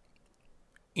be,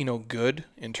 good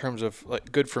in terms of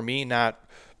like good for me, not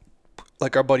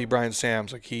like our buddy Brian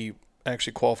Sams, like he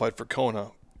actually qualified for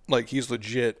Kona. Like he's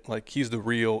legit, like he's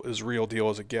as real deal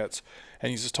as it gets. And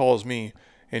he's as tall as me,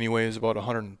 and he weighs about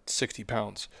 160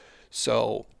 pounds.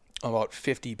 So about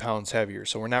 50 pounds heavier.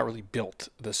 So we're not really built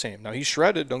the same. Now he's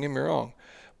shredded, don't get me wrong,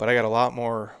 but I got a lot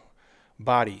more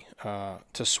body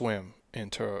to swim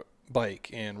and to bike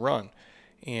and run.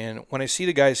 And when I see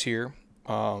the guys here,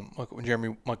 like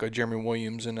Jeremy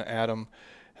Williams and Adam,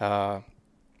 to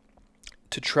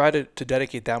try to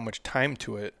dedicate that much time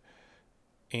to it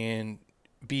and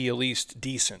be at least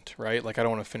decent, right? Like I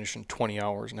don't want to finish in 20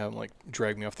 hours and have them like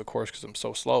drag me off the course because I'm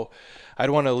so slow.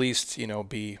 I'd want to at least,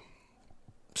 be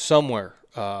somewhere,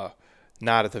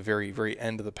 not at the very, very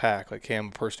end of the pack. Like, hey, I'm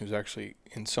a person who's actually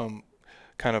in some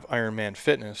kind of Ironman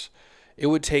fitness. It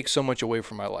would take so much away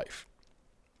from my life.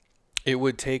 It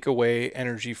would take away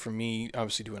energy from me,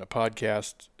 obviously doing a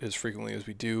podcast as frequently as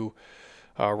we do,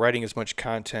 writing as much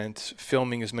content,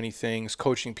 filming as many things,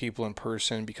 coaching people in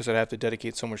person, because I'd have to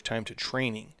dedicate so much time to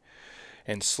training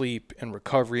and sleep and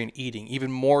recovery and eating,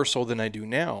 even more so than I do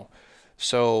now.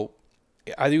 So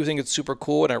I do think it's super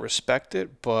cool and I respect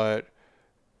it, but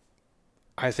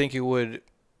I think it would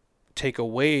take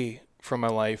away from my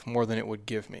life more than it would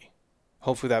give me.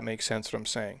 Hopefully that makes sense what I'm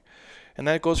saying. And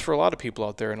that goes for a lot of people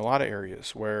out there in a lot of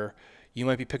areas where you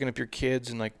might be picking up your kids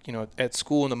and at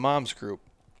school in the mom's group,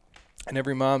 and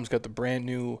every mom's got the brand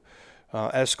new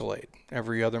Escalade.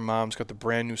 Every other mom's got the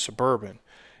brand new Suburban,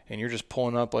 and you're just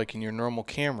pulling up like in your normal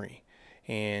Camry,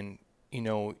 and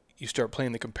you start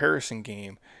playing the comparison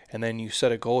game, and then you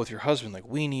set a goal with your husband, like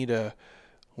we need a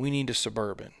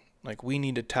Suburban, like we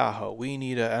need a Tahoe, we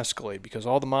need a Escalade, because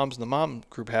all the moms in the mom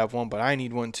group have one, but I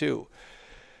need one too.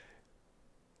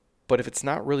 But if it's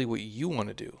not really what you want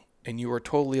to do, and you are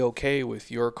totally okay with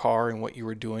your car and what you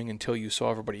were doing until you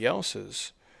saw everybody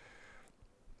else's,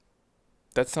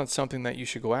 that's not something that you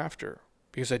should go after,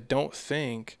 because I don't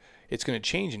think it's going to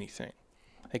change anything.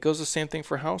 It goes the same thing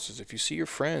for houses. If you see your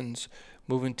friends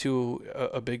move into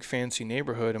a big fancy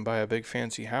neighborhood and buy a big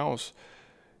fancy house,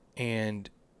 and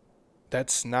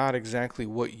that's not exactly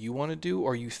what you want to do,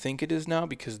 or you think it is now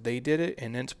because they did it,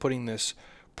 and then it's putting this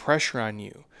pressure on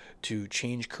you to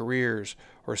change careers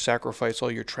or sacrifice all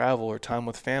your travel or time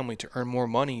with family to earn more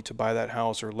money to buy that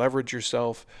house, or leverage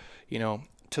yourself,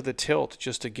 to the tilt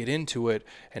just to get into it,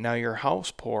 and now you're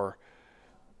house poor.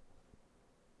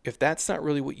 If that's not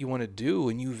really what you want to do,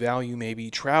 and you value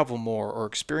maybe travel more or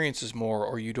experiences more,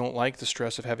 or you don't like the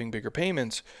stress of having bigger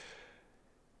payments,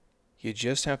 you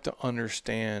just have to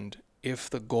understand if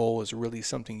the goal is really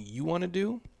something you want to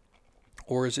do,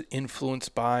 or is it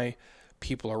influenced by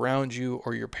people around you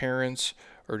or your parents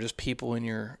or just people in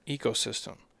your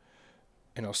ecosystem.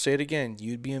 And I'll say it again,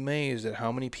 you'd be amazed at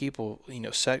how many people,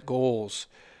 set goals,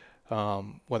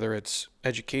 whether it's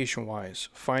education-wise,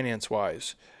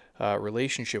 finance-wise,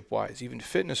 relationship-wise, even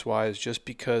fitness-wise, just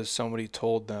because somebody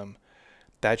told them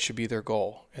that should be their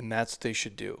goal and that's what they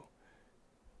should do.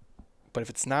 But if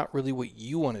it's not really what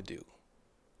you want to do,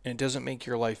 and it doesn't make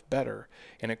your life better,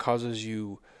 and it causes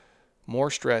you more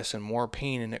stress and more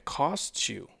pain, and it costs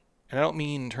you, and I don't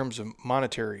mean in terms of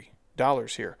monetary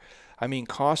dollars here, I mean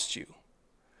costs you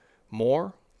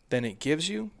more than it gives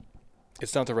you,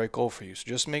 it's not the right goal for you. So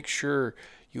just make sure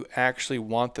you actually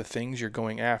want the things you're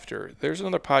going after. There's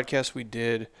another podcast we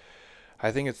did,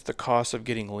 I think it's The Cost of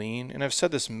Getting Lean, and I've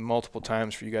said this multiple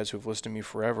times for you guys who have listened to me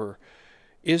forever.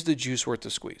 Is the juice worth the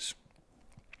squeeze?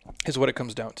 Is what it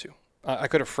comes down to. I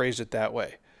could have phrased it that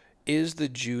way. Is the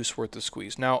juice worth the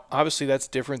squeeze? Now, obviously that's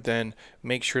different than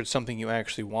make sure it's something you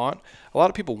actually want. A lot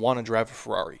of people want to drive a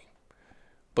Ferrari,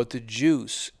 but the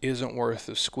juice isn't worth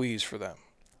the squeeze for them.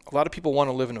 A lot of people want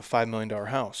to live in a $5 million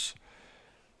house,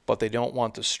 but they don't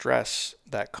want the stress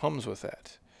that comes with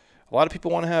that. A lot of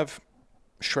people want to have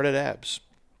shredded abs.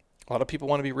 A lot of people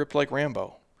want to be ripped like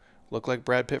Rambo, look like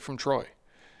Brad Pitt from Troy,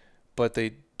 but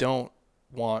they don't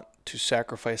want to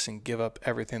sacrifice and give up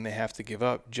everything they have to give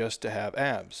up just to have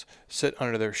abs, sit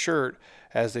under their shirt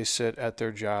as they sit at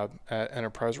their job at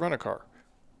Enterprise Rent-A-Car.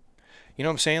 You know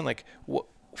what I'm saying? Like,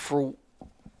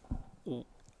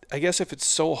 I guess if it's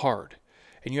so hard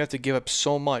and you have to give up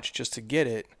so much just to get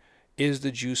it, is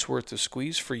the juice worth the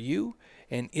squeeze for you?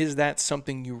 And is that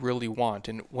something you really want?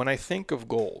 And when I think of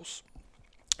goals,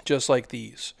 just like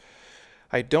these,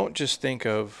 I don't just think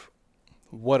of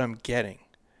what I'm getting.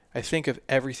 I think of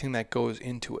everything that goes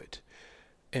into it.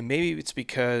 And maybe it's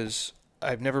because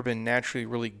I've never been naturally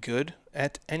really good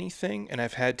at anything, and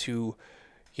I've had to,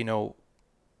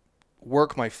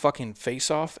 work my fucking face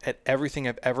off at everything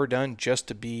I've ever done just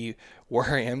to be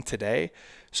where I am today.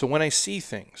 So when I see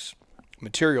things,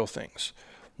 material things,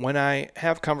 when I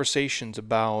have conversations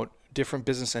about different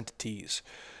business entities,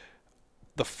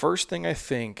 the first thing I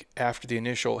think after the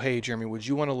initial, hey, Jeremy, would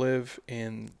you want to live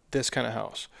in this kind of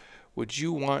house? Would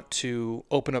you want to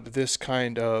open up this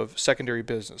kind of secondary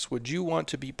business? Would you want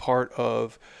to be part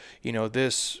of,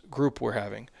 this group we're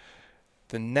having?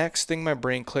 The next thing my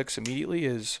brain clicks immediately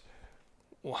is,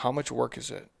 well, how much work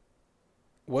is it?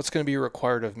 What's going to be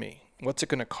required of me? What's it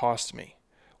going to cost me?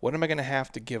 What am I going to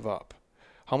have to give up?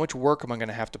 How much work am I going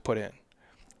to have to put in?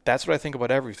 That's what I think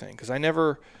about everything, because I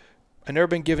never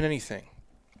been given anything.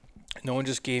 No one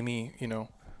just gave me,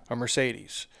 a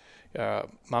Mercedes.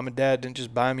 Mom and Dad didn't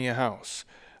just buy me a house.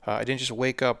 I didn't just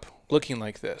wake up looking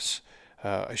like this.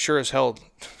 I sure as hell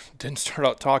didn't start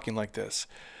out talking like this.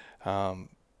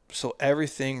 So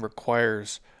everything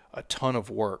requires a ton of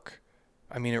work.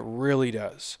 I mean, it really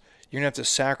does. You're going to have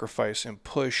to sacrifice and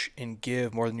push and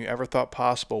give more than you ever thought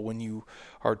possible when you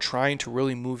are trying to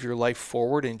really move your life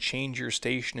forward and change your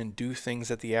station and do things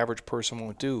that the average person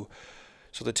won't do.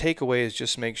 So the takeaway is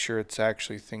just make sure it's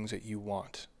actually things that you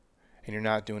want. And you're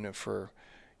not doing it for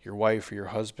your wife or your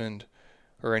husband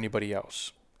or anybody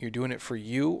else. You're doing it for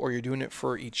you, or you're doing it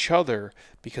for each other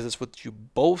because it's what you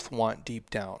both want deep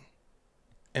down.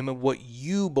 And what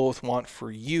you both want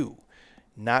for you,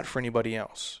 not for anybody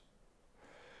else.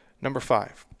 Number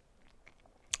 5,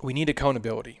 we need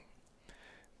accountability.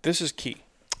 This is key.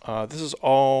 This is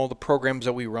all the programs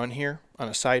that we run here, on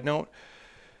a side note,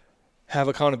 have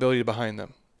accountability behind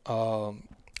them.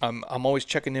 I'm always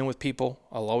checking in with people.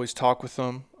 I'll always talk with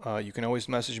them. You can always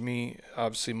message me.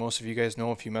 Obviously, most of you guys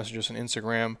know if you message us on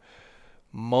Instagram,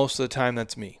 most of the time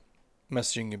that's me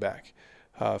messaging you back.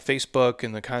 Facebook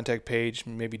and the contact page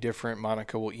may be different.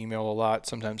 Monica will email a lot.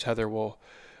 Sometimes Heather will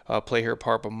play her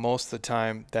part, but most of the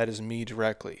time that is me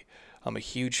directly. I'm a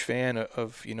huge fan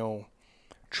of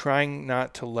trying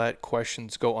not to let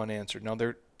questions go unanswered. Now,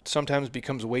 there sometimes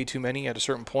becomes way too many at a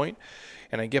certain point,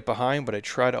 and I get behind, but I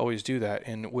try to always do that.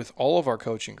 And with all of our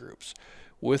coaching groups,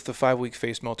 with the 5-week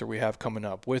face melter we have coming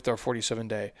up, with our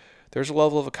 47-day, there's a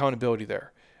level of accountability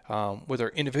there. With our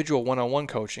individual one-on-one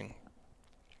coaching,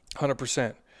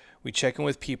 100%. We check in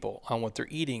with people on what they're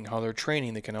eating, how they're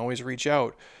training. They can always reach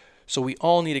out. So we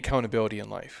all need accountability in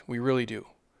life. We really do.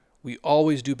 We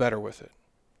always do better with it.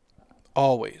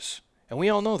 Always. And we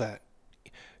all know that.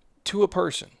 To a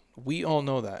person, we all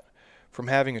know that. From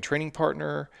having a training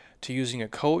partner to using a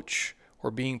coach or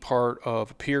being part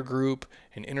of a peer group,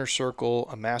 an inner circle,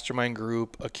 a mastermind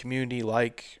group, a community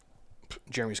like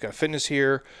Jeremy's Got Fitness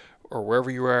here or wherever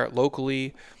you are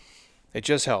locally, it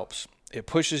just helps. It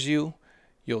pushes you.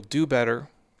 You'll do better.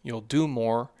 You'll do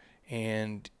more.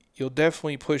 And you'll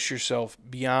definitely push yourself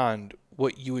beyond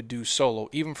what you would do solo,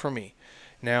 even for me.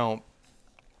 Now,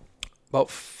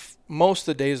 about most of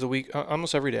the days of the week,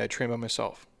 almost every day, I train by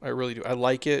myself. I really do. I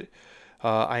like it.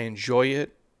 I enjoy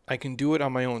it. I can do it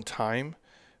on my own time,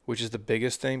 which is the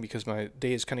biggest thing because my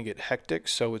days kind of get hectic,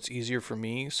 so it's easier for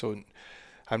me. So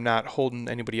I'm not holding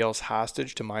anybody else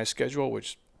hostage to my schedule,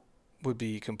 which would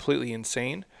be completely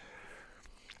insane.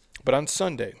 But on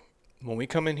Sunday, when we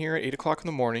come in here at 8 o'clock in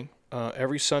the morning,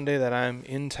 every Sunday that I'm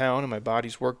in town and my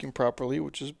body's working properly,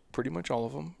 which is pretty much all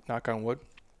of them, knock on wood,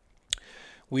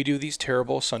 we do these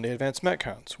terrible Sunday Advanced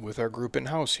Metcons with our group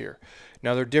in-house here.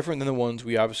 Now, they're different than the ones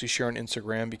we obviously share on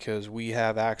Instagram because we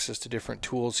have access to different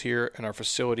tools here, and our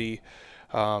facility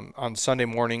on Sunday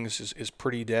mornings is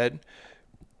pretty dead.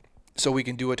 So we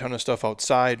can do a ton of stuff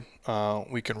outside.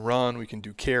 We can run. We can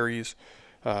do carries.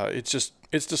 It's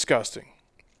disgusting.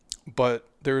 But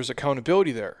there's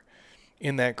accountability there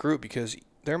in that group because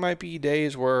there might be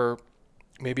days where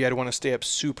maybe I'd want to stay up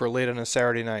super late on a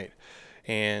Saturday night.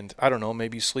 And I don't know,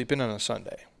 maybe sleep in on a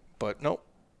Sunday. But nope,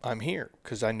 I'm here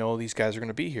because I know these guys are going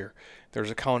to be here. There's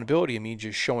accountability in me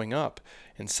just showing up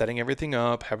and setting everything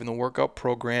up, having the workout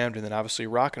programmed, and then obviously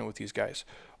rocking it with these guys.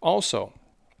 Also,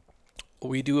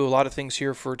 we do a lot of things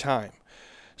here for time.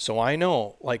 So I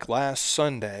know, like last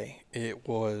Sunday, it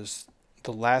was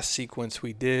the last sequence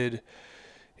we did.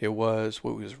 It was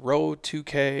row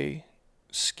 2K,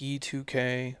 ski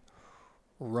 2K,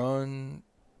 run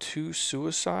 2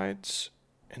 suicides,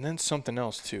 and then something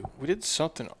else too. We did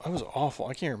something. It was awful.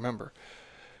 I can't remember.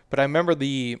 But I remember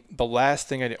the last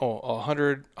thing I did.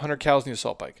 100 cals in the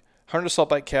assault bike. 100 assault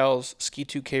bike cals, ski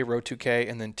 2K, row 2K,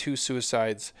 and then 2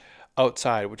 suicides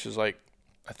outside, which is like,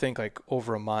 I think like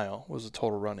over a mile was the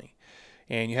total running.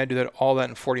 And you had to do all that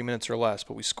in 40 minutes or less.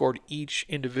 But we scored each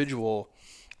individual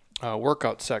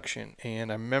workout section.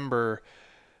 And I remember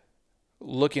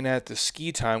looking at the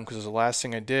ski time because it was the last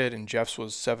thing I did, and Jeff's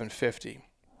was 7:50.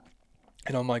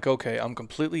 And I'm like, okay, I'm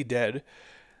completely dead.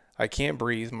 I can't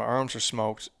breathe. My arms are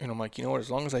smoked. And I'm like, you know what?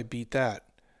 As long as I beat that,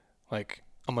 like,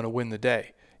 I'm going to win the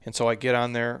day. And so I get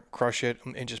on there, crush it,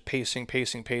 and just pacing.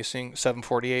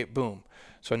 7:48, boom.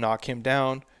 So I knock him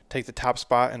down, take the top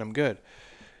spot, and I'm good.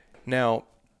 Now,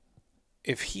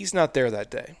 if he's not there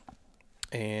that day,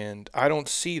 and I don't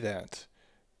see that,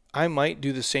 I might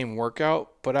do the same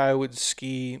workout, but I would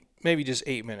ski maybe just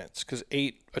 8 minutes because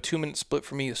a 2-minute split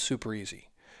for me is super easy.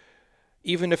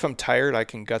 Even if I'm tired, I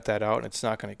can gut that out and it's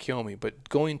not going to kill me. But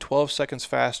going 12 seconds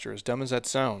faster, as dumb as that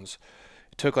sounds,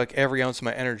 it took like every ounce of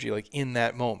my energy like in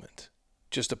that moment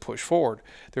just to push forward.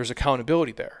 There's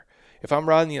accountability there. If I'm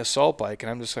riding the assault bike and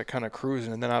I'm just like kind of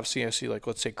cruising, and then obviously I see like,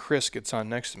 let's say Chris gets on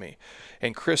next to me,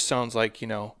 and Chris sounds like,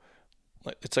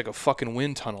 it's like a fucking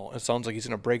wind tunnel. It sounds like he's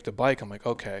going to break the bike. I'm like,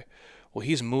 okay, well,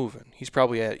 he's moving. He's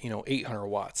probably at, 800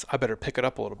 watts. I better pick it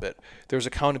up a little bit. There's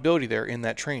accountability there in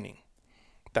that training.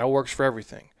 That works for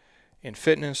everything. In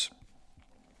fitness,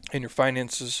 in your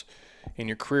finances, in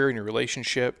your career, in your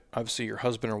relationship. Obviously, your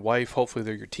husband or wife, hopefully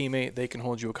they're your teammate. They can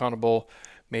hold you accountable.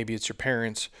 Maybe it's your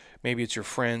parents. Maybe it's your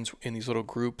friends in these little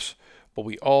groups. But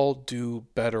we all do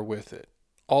better with it.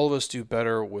 All of us do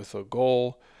better with a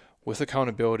goal, with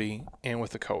accountability, and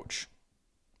with a coach.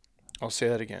 I'll say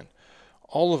that again.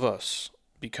 All of us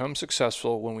become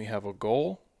successful when we have a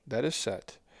goal that is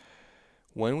set,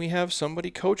 when we have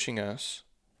somebody coaching us,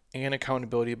 and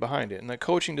accountability behind it. And that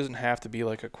coaching doesn't have to be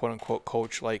like a quote-unquote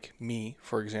coach like me,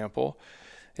 for example.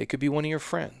 It could be one of your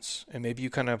friends, and maybe you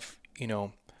kind of,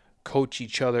 coach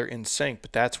each other in sync.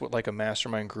 But that's what like a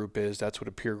mastermind group is. That's what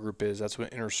a peer group is. That's what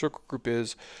an inner circle group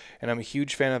is. And I'm a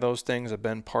huge fan of those things. I've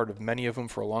been part of many of them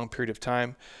for a long period of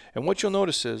time. And what you'll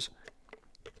notice is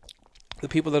the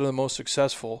people that are the most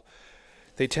successful,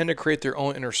 they tend to create their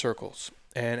own inner circles.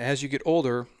 And as you get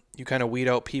older, you kind of weed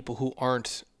out people who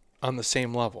aren't on the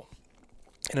same level.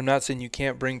 And I'm not saying you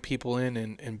can't bring people in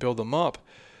and build them up,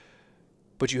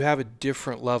 but you have a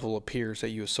different level of peers that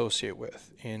you associate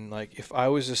with. And like, if I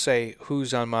was to say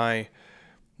who's on my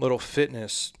little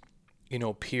fitness,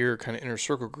 peer kind of inner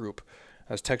circle group,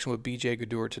 I was texting with BJ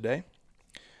Gadur today.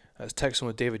 I was texting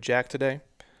with David Jack today.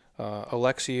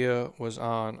 Alexia was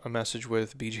on a message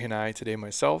with BJ and I today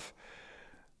myself.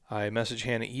 I messaged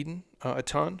Hannah Eden a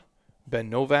ton.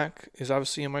 Ben Novak is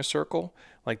obviously in my circle.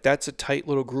 Like, that's a tight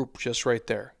little group just right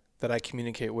there that I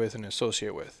communicate with and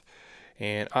associate with,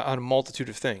 and on a multitude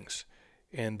of things.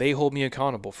 And they hold me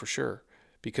accountable for sure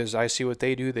because I see what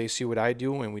they do, they see what I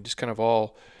do, and we just kind of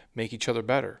all make each other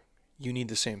better. You need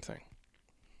the same thing.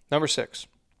 Number 6,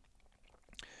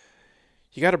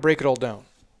 you got to break it all down.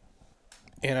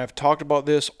 And I've talked about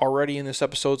this already in this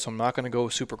episode, so I'm not going to go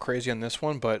super crazy on this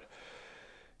one, but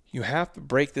you have to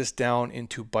break this down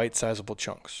into bite-sizable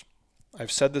chunks.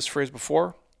 I've said this phrase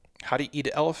before. How do you eat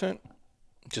an elephant?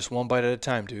 Just one bite at a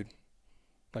time, dude.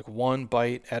 Like one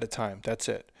bite at a time. That's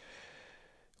it.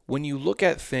 When you look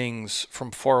at things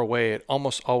from far away, it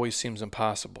almost always seems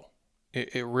impossible.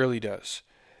 It really does.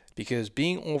 Because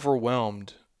being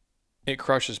overwhelmed, it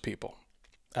crushes people.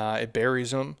 It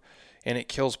buries them, and it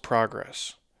kills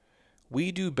progress.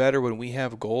 We do better when we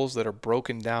have goals that are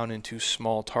broken down into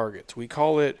small targets. We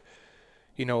call it,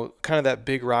 kind of that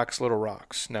big rocks, little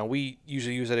rocks. Now, we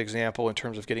usually use that example in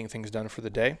terms of getting things done for the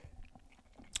day.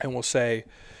 And we'll say,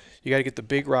 you got to get the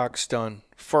big rocks done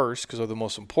first because they're the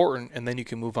most important, and then you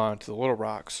can move on to the little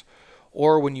rocks.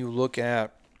 Or when you look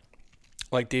at,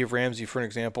 like Dave Ramsey, for an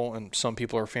example, and some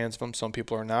people are fans of him, some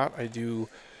people are not. I do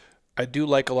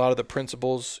like a lot of the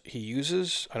principles he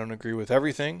uses. I don't agree with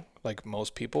everything, like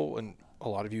most people, and a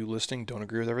lot of you listening don't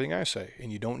agree with everything I say,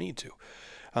 and you don't need to.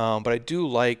 But I do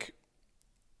like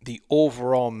the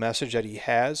overall message that he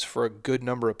has for a good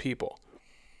number of people.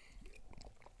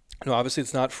 Obviously,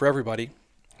 it's not for everybody,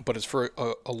 but it's for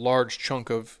a large chunk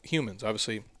of humans.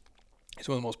 Obviously, he's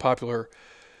one of the most popular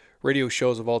radio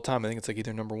shows of all time. I think it's like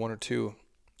either number 1 or 2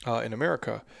 in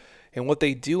America. And what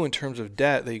they do in terms of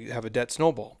debt, they have a debt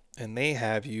snowball, and they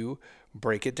have you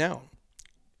break it down.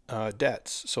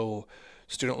 Debts, so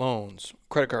student loans,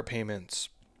 credit card payments,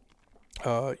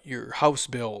 your house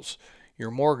bills,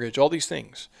 your mortgage, all these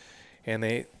things. And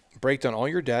they break down all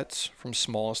your debts from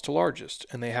smallest to largest.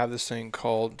 And they have this thing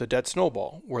called the debt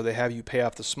snowball, where they have you pay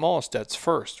off the smallest debts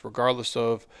first, regardless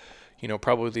of,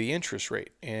 probably the interest rate.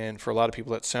 And for a lot of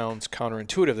people, that sounds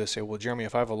counterintuitive. They say, well, Jeremy,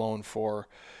 if I have a loan for,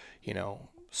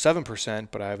 7%,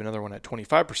 but I have another one at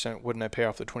 25%, wouldn't I pay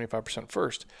off the 25%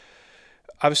 first?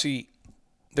 Obviously,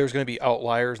 there's going to be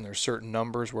outliers, and there's certain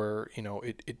numbers where,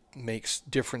 it makes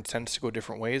different sense to go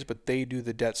different ways, but they do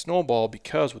the debt snowball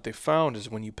because what they found is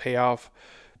when you pay off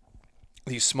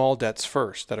these small debts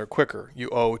first that are quicker, you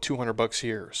owe $200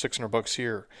 here, $600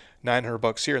 here,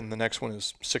 $900 here, and the next one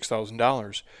is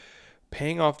 $6,000.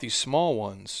 Paying off these small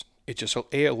ones, it just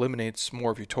eliminates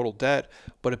more of your total debt,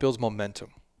 but it builds momentum.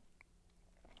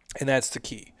 And that's the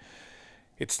key.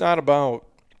 It's not about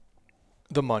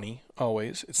the money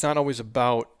always. It's not always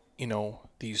about,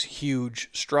 these huge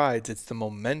strides. It's the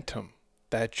momentum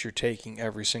that you're taking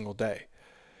every single day.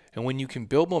 And when you can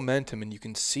build momentum and you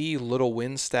can see little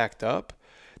wins stacked up,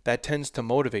 that tends to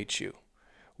motivate you.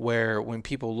 Where when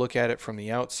people look at it from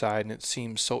the outside and it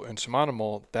seems so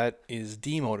insurmountable, that is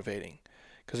demotivating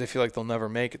because they feel like they'll never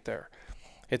make it there.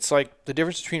 It's like the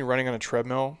difference between running on a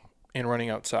treadmill and running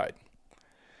outside.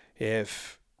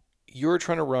 If you're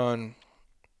trying to run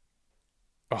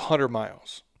 100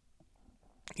 miles,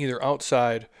 either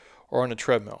outside or on a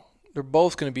treadmill, they're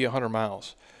both going to be 100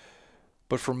 miles.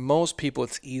 But for most people,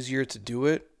 it's easier to do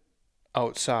it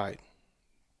outside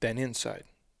than inside.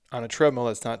 On a treadmill,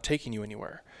 that's not taking you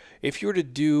anywhere. If you were to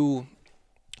do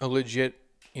a legit,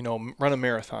 run a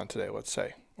marathon today, let's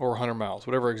say, or 100 miles,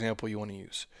 whatever example you want to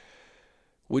use,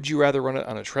 would you rather run it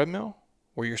on a treadmill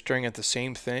where you're staring at the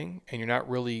same thing and you're not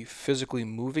really physically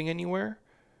moving anywhere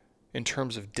in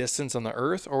terms of distance on the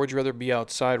earth, or would you rather be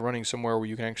outside running somewhere where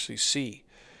you can actually see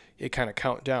it kind of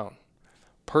count down?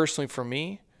 Personally, for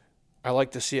me, I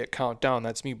like to see it count down.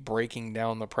 That's me breaking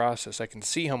down the process. I can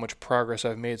see how much progress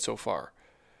I've made so far.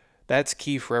 That's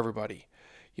key for everybody.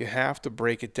 You have to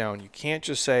break it down. You can't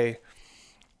just say,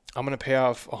 I'm going to pay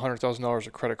off $100,000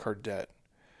 of credit card debt.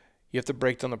 You have to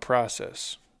break down the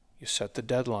process. You set the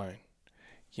deadline.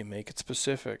 You make it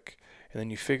specific. And then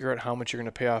you figure out how much you're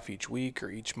going to pay off each week or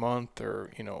each month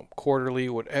or, quarterly,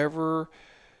 whatever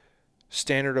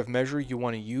standard of measure you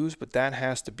want to use, but that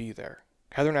has to be there.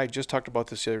 Heather and I just talked about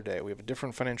this the other day. We have a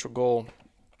different financial goal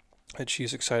that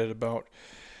she's excited about.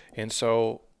 And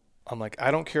so I'm like,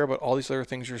 I don't care about all these other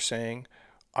things you're saying.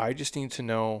 I just need to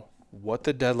know what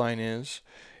the deadline is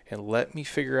and let me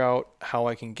figure out how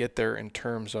I can get there in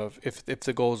terms of if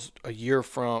the goal is a year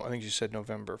from, I think you said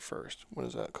November 1st. What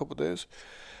is that, a couple of days?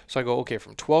 So I go, okay,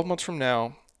 from 12 months from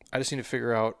now, I just need to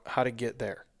figure out how to get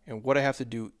there and what I have to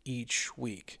do each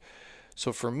week.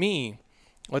 So for me,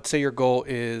 let's say your goal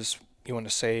is you want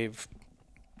to save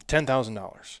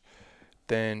 $10,000.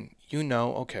 Then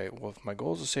okay, well, if my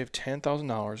goal is to save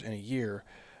 $10,000 in a year,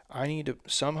 I need to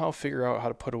somehow figure out how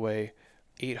to put away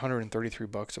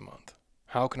 $833 a month.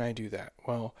 How can I do that?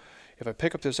 Well, if I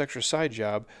pick up this extra side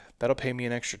job, that'll pay me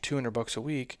an extra $200 a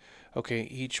week. Okay,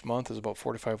 each month is about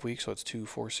 4 to 5 weeks, so it's 2,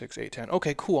 4, 6, 8, 10.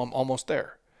 Okay, cool, I'm almost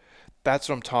there. That's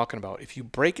what I'm talking about. If you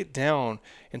break it down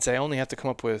and say I only have to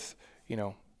come up with,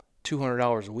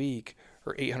 $200 a week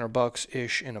or $800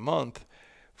 ish in a month,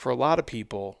 for a lot of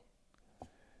people,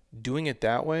 doing it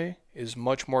that way is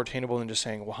much more attainable than just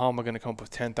saying, well, how am I going to come up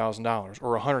with $10,000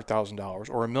 or $100,000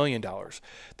 or $1,000,000?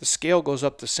 The scale goes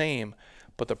up the same,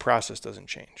 but the process doesn't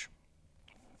change.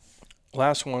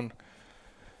 Last one,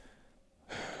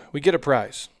 we get a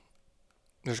prize.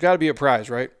 There's got to be a prize,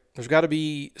 right? There's got to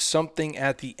be something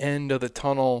at the end of the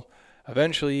tunnel.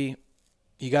 Eventually,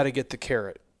 you got to get the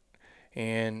carrot.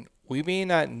 And we may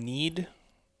not need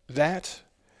that,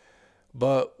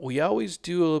 but we always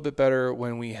do a little bit better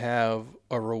when we have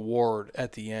a reward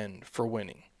at the end for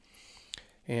winning.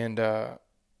 And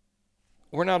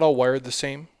we're not all wired the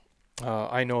same.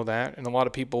 I know that. And a lot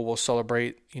of people will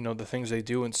celebrate, the things they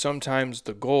do. And sometimes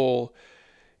the goal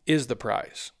is the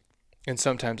prize. And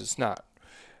sometimes it's not.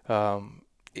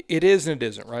 It is and it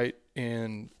isn't, right?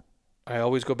 And I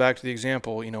always go back to the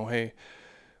example, hey,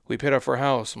 we paid off our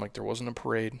house. I'm like, there wasn't a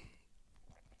parade.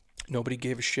 Nobody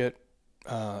gave a shit.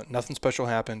 Nothing special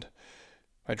happened.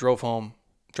 I drove home,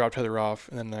 dropped Heather off,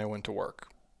 and then I went to work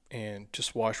and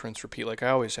just wash, rinse, repeat like I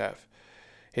always have.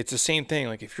 It's the same thing.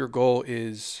 Like if your goal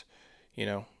is,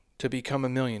 to become a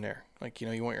millionaire, like,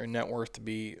 you want your net worth to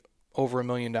be over $1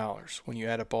 million when you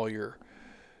add up all your,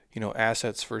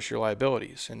 assets versus your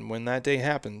liabilities. And when that day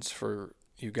happens for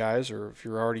you guys, or if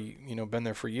you're already, been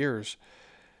there for years,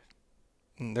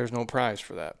 there's no prize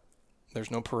for that.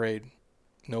 There's no parade.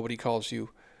 Nobody calls you.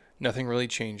 Nothing really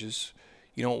changes.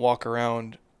 You don't walk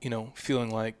around, feeling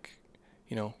like,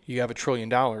 you have $1 trillion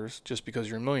just because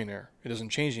you're a millionaire. It doesn't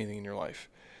change anything in your life.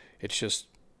 It's just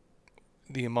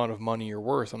the amount of money you're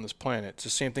worth on this planet. It's the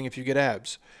same thing if you get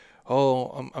abs.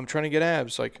 Oh, I'm trying to get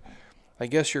abs. Like, I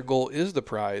guess your goal is the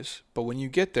prize, but when you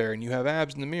get there and you have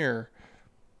abs in the mirror,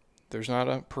 there's not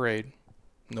a parade.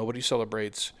 Nobody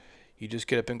celebrates. You just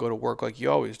get up and go to work like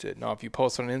you always did. Now, if you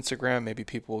post on Instagram, maybe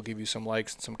people will give you some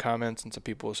likes and some comments, and some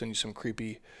people will send you some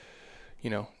creepy,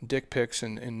 dick pics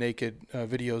and naked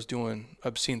videos doing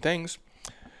obscene things.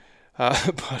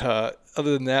 But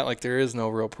other than that, like, there is no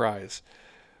real prize.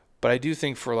 But I do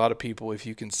think for a lot of people, if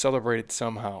you can celebrate it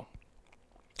somehow,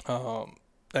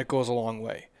 that goes a long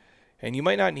way. And you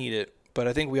might not need it, but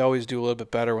I think we always do a little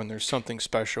bit better when there's something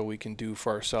special we can do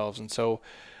for ourselves. And so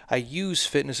I use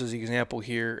fitness as the example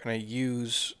here, and I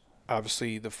use,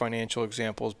 obviously, the financial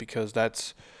examples because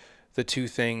that's the two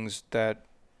things that,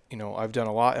 I've done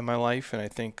a lot in my life. And I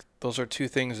think those are two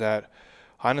things that,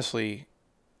 honestly,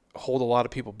 hold a lot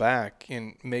of people back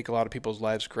and make a lot of people's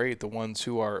lives great. The ones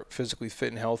who are physically fit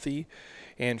and healthy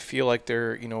and feel like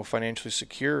they're, financially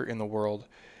secure in the world.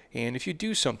 And if you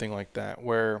do something like that,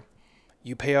 where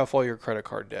you pay off all your credit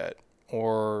card debt,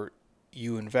 or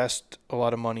you invest a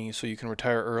lot of money so you can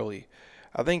retire early,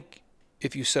 I think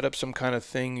if you set up some kind of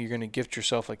thing, you're going to gift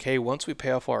yourself like, hey, once we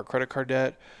pay off all our credit card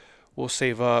debt, we'll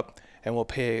save up and we'll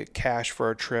pay cash for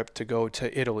our trip to go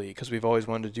to Italy because we've always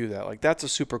wanted to do that. Like, that's a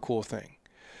super cool thing.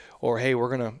 Or, hey,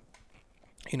 we're going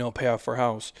to, pay off our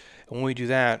house. And when we do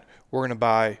that, we're going to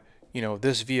buy,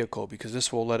 this vehicle because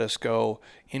this will let us go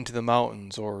into the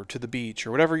mountains or to the beach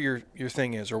or whatever your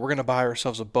thing is. Or we're going to buy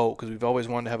ourselves a boat because we've always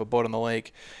wanted to have a boat on the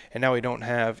lake. And now we don't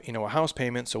have, a house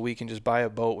payment, so we can just buy a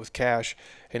boat with cash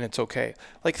and it's okay.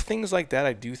 Like, things like that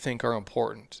I do think are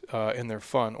important and they're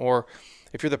fun. Or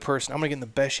if you're the person, I'm going to get in the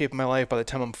best shape of my life by the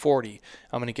time I'm 40.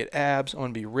 I'm going to get abs. I'm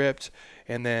going to be ripped.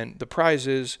 And then the prize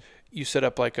is you set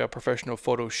up like a professional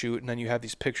photo shoot, and then you have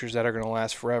these pictures that are going to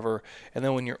last forever. And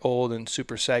then when you're old and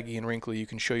super saggy and wrinkly, you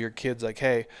can show your kids like,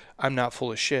 hey, I'm not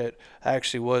full of shit. I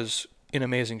actually was in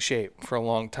amazing shape for a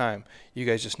long time. You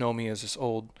guys just know me as this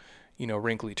old,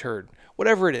 wrinkly turd.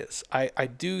 Whatever it is, I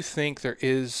do think there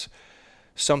is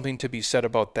something to be said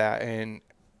about that. And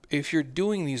if you're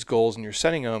doing these goals and you're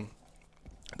setting them,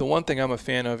 the one thing I'm a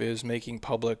fan of is making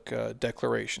public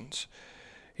declarations.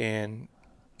 And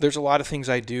there's a lot of things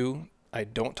I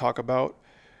don't talk about.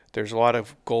 There's a lot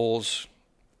of goals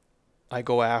I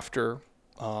go after.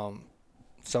 Some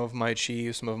of them I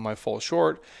achieve, some of them I fall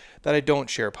short, that I don't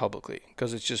share publicly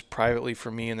because it's just privately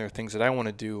for me and there are things that I want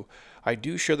to do. I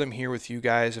do share them here with you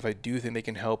guys if I do think they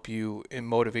can help you and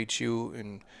motivate you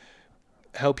and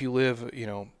help you live,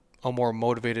 a more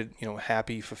motivated,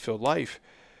 happy, fulfilled life.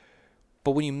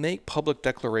 But when you make public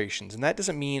declarations, and that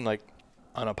doesn't mean like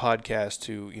on a podcast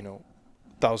to,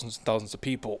 thousands and thousands of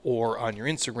people, or on your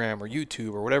Instagram or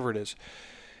YouTube or whatever it is,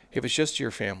 if it's just your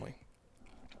family,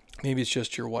 maybe it's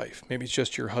just your wife, maybe it's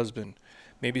just your husband,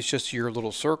 maybe it's just your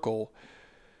little circle,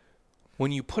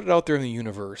 when you put it out there in the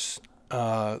universe,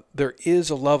 there is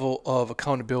a level of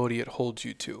accountability it holds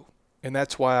you to. And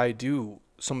that's why I do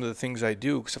some of the things I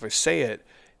do, because if I say it,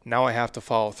 now I have to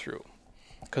follow through.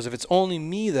 Because if it's only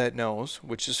me that knows,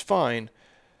 which is fine,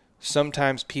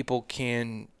 Sometimes people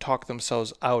can talk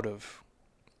themselves out of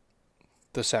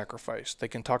the sacrifice. They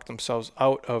can talk themselves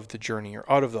out of the journey or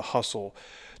out of the hustle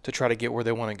to try to get where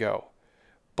they want to go.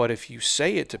 But if you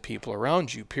say it to people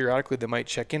around you, periodically they might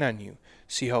check in on you,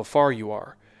 see how far you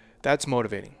are. That's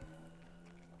motivating.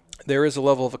 There is a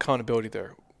level of accountability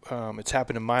there. It's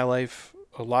happened in my life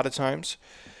a lot of times,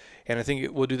 and I think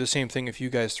it will do the same thing if you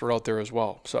guys throw it out there as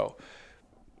well. So,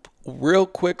 real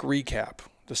quick recap: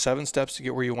 the 7 steps to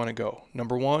get where you want to go.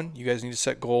 Number 1, you guys need to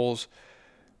set goals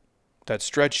that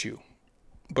stretch you,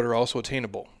 but are also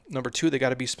attainable. Number 2, they got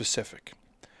to be specific.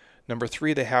 Number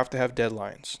 3, they have to have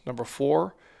deadlines. Number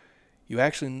 4, you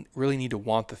actually really need to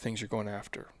want the things you're going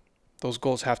after. Those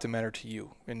goals have to matter to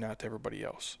you and not to everybody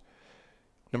else.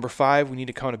 Number 5, we need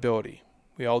accountability.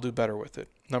 We all do better with it.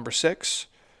 Number 6,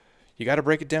 you got to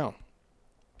break it down.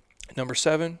 Number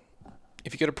 7,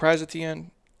 if you get a prize at the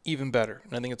end, even better.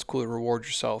 And I think it's cool to reward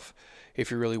yourself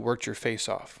if you really worked your face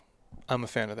off. I'm a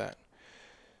fan of that.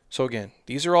 So again,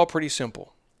 these are all pretty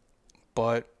simple,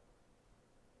 but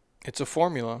it's a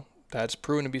formula that's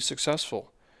proven to be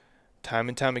successful time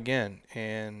and time again.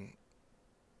 And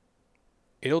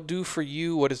it'll do for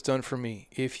you what it's done for me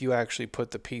if you actually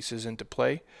put the pieces into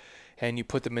play and you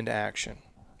put them into action.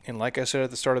 And like I said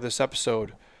at the start of this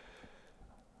episode,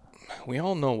 we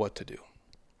all know what to do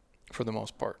for the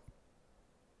most part.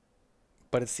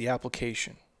 But it's the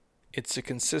application. It's the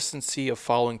consistency of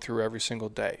following through every single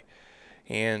day.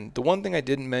 And the one thing I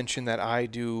didn't mention that I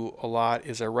do a lot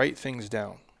is I write things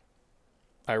down.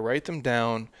 I write them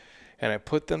down and I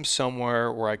put them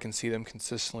somewhere where I can see them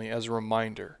consistently as a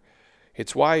reminder.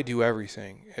 It's why I do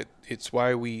everything. It's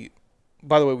why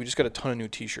by the way, we just got a ton of new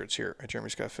t-shirts here at Jeremy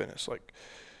Scott Fitness, like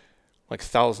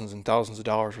thousands and thousands of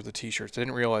dollars worth of t-shirts. I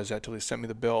didn't realize that till he sent me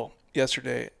the bill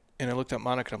yesterday, and I looked at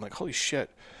Monica and I'm like, holy shit.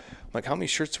 I'm like, how many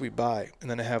shirts do we buy? And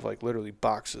then I have like literally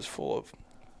boxes full of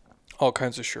all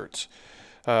kinds of shirts.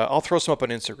 I'll throw some up on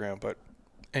Instagram, but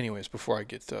anyways, before I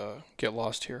get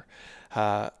lost here,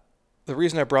 the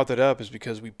reason I brought that up is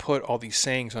because we put all these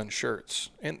sayings on shirts,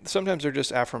 and sometimes they're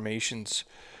just affirmations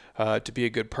to be a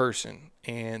good person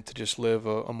and to just live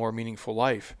a more meaningful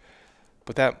life.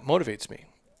 But that motivates me.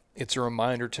 It's a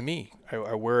reminder to me.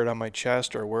 I wear it on my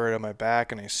chest or I wear it on my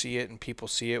back, and I see it, and people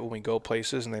see it when we go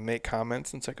places and they make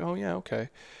comments, and it's like, oh yeah, okay.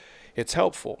 It's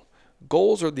helpful.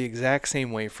 Goals are the exact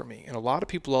same way for me, and a lot of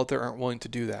people out there aren't willing to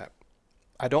do that.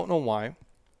 I don't know why,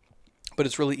 but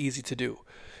it's really easy to do.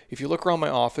 If you look around my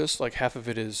office, like half of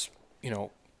it is,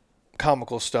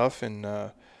 comical stuff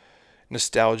and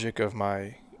nostalgic of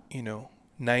my,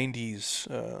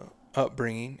 90s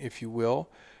upbringing, if you will.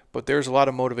 But there's a lot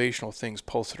of motivational things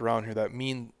posted around here that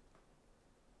mean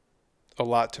a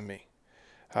lot to me.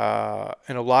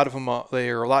 And a lot of them, they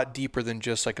are a lot deeper than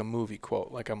just like a movie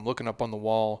quote. Like I'm looking up on the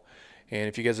wall, and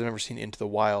if you guys have ever seen Into the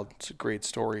Wild, it's a great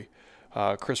story.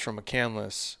 Christopher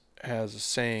McCandless has a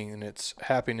saying, and it's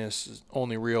happiness is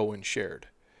only real when shared.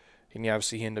 And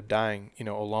obviously he ended up dying,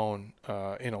 alone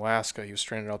in Alaska. He was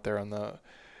stranded out there in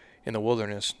the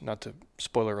wilderness. Not to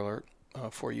spoiler alert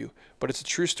for you, but it's a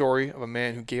true story of a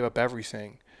man who gave up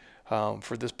everything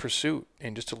for this pursuit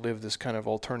and just to live this kind of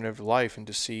alternative life and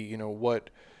to see, what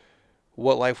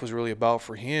life was really about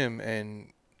for him.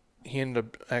 And he ended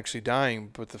up actually dying.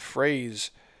 But the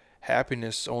phrase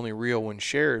 "happiness is only real when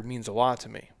shared" means a lot to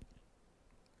me.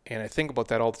 And I think about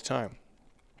that all the time,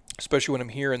 especially when I'm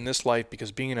here in this life,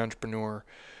 because being an entrepreneur,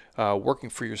 working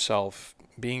for yourself,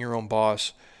 being your own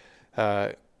boss,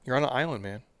 you're on an island,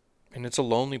 man. And it's a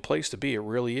lonely place to be. It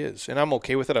really is. And I'm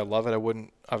okay with it. I love it. I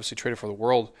wouldn't obviously trade it for the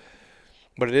world,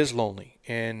 but it is lonely.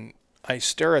 And I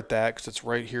stare at that because it's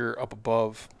right here up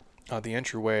above the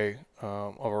entryway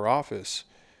of our office.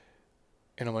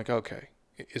 And I'm like, okay,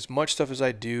 as much stuff as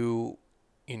I do,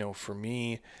 for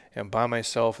me and by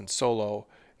myself and solo,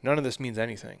 none of this means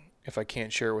anything if I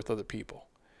can't share it with other people.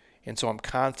 And so I'm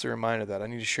constantly reminded that I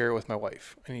need to share it with my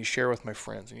wife. I need to share it with my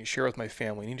friends. I need to share it with my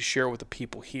family. I need to share it with the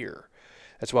people here.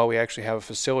 That's why we actually have a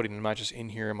facility, and I'm not just in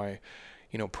here in my,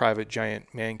 private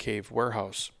giant man cave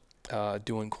warehouse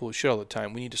doing cool shit all the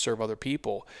time. We need to serve other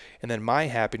people. And then my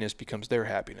happiness becomes their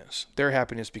happiness. Their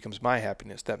happiness becomes my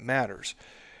happiness. That matters.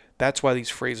 That's why these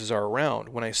phrases are around.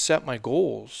 When I set my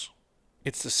goals,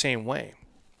 it's the same way.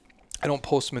 I don't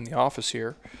post them in the office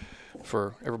here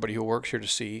for everybody who works here to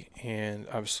see, and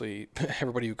obviously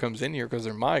everybody who comes in here because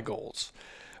they're my goals.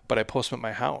 But I post them at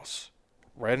my house,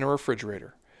 right in a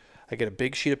refrigerator. I get a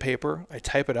big sheet of paper, I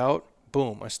type it out,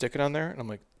 boom, I stick it on there, and I'm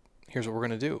like, here's what we're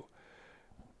going to do.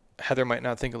 Heather might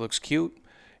not think it looks cute,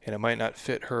 and it might not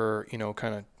fit her,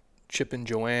 kind of Chip and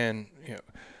Joanne,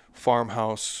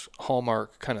 farmhouse,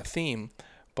 Hallmark kind of theme,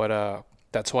 but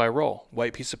That's how I roll.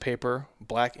 White piece of paper,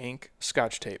 black ink,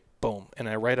 scotch tape. Boom. And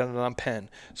I write on it on pen.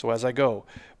 So as I go,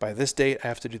 by this date, I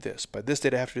have to do this. By this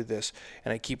date, I have to do this.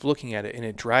 And I keep looking at it, and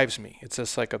it drives me. It's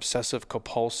this like obsessive,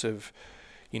 compulsive,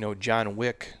 John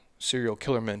Wick serial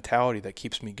killer mentality that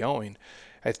keeps me going.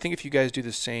 I think if you guys do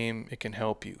the same, it can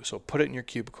help you. So put it in your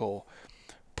cubicle,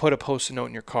 put a post-it note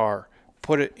in your car,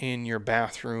 put it in your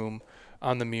bathroom,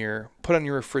 on the mirror, put on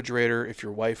your refrigerator if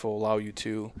your wife will allow you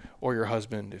to, or your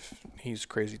husband if he's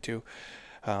crazy too.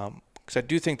 Because I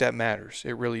do think that matters.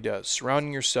 It really does.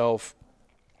 Surrounding yourself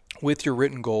with your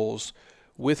written goals,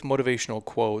 with motivational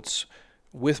quotes,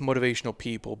 with motivational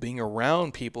people, being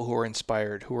around people who are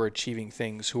inspired, who are achieving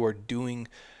things, who are doing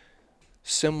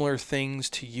similar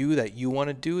things to you that you want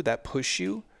to do, that push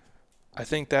you. I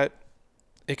think that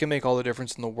it can make all the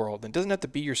difference in the world. And it doesn't have to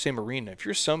be your same arena. If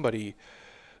you're somebody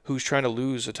who's trying to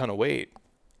lose a ton of weight,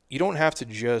 you don't have to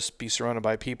just be surrounded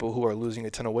by people who are losing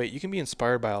a ton of weight. You can be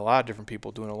inspired by a lot of different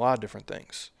people doing a lot of different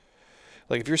things.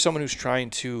 Like if you're someone who's trying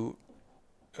to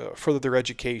further their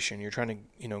education, you're trying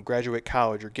to graduate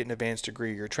college or get an advanced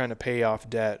degree, you're trying to pay off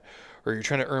debt, or you're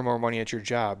trying to earn more money at your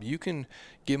job, you can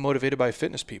get motivated by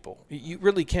fitness people. You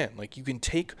really can. Like you can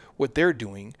take what they're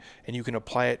doing and you can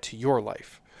apply it to your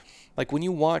life. Like when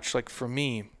you watch, like for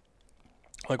me,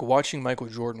 like watching Michael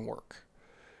Jordan work,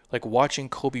 like watching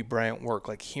Kobe Bryant work,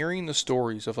 like hearing the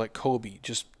stories of like Kobe,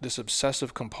 just this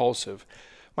obsessive compulsive,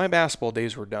 my basketball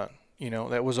days were done.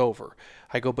 That was over.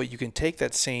 I go, but you can take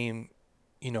that same,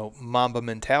 Mamba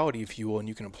mentality, if you will, and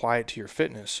you can apply it to your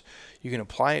fitness. You can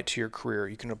apply it to your career.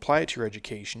 You can apply it to your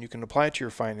education. You can apply it to your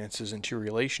finances and to your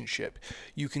relationship.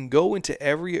 You can go into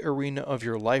every arena of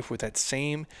your life with that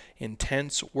same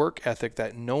intense work ethic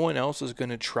that no one else is going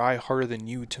to try harder than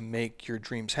you to make your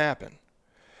dreams happen.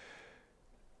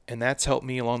 And that's helped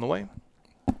me along the way.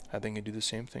 I think I do the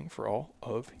same thing for all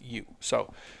of you.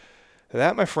 So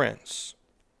that, my friends,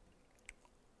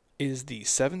 is the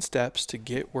 7 steps to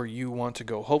get where you want to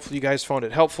go. Hopefully you guys found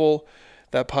it helpful.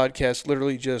 That podcast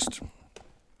literally just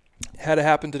had to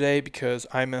happen today because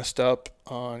I messed up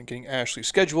on getting Ashley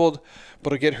scheduled,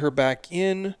 but I'll get her back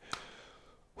in.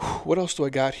 What else do I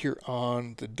got here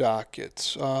on the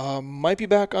docket? Might be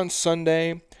back on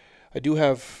Sunday. I do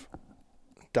have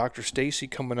Dr. Stacy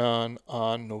coming on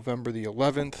November the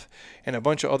 11th and a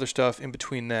bunch of other stuff in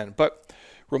between then. But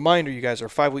reminder, you guys, our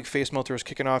 5-week face melter is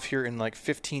kicking off here in like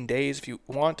 15 days. If you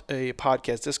want a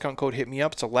podcast discount code, hit me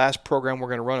up. It's the last program we're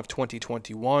going to run of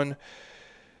 2021.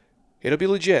 It'll be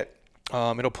legit.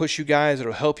 It'll push you guys.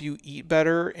 It'll help you eat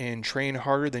better and train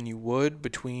harder than you would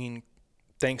between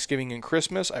Thanksgiving and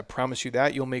Christmas. I promise you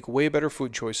that. You'll make way better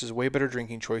food choices, way better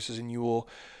drinking choices, and you will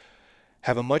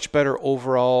have a much better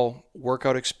overall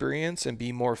workout experience and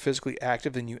be more physically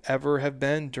active than you ever have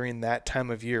been during that time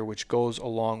of year, which goes a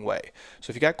long way. So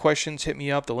if you got questions, hit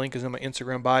me up. The link is in my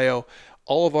Instagram bio.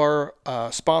 All of our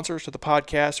sponsors to the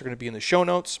podcast are going to be in the show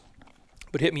notes.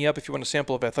 But hit me up if you want a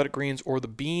sample of Athletic Greens or the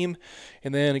Beam.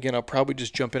 And then again, I'll probably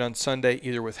just jump in on Sunday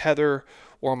either with Heather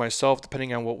or myself,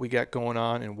 depending on what we got going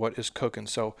on and what is cooking.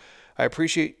 So I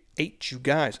appreciate you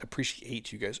guys. I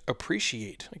can't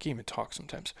even talk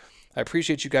sometimes. I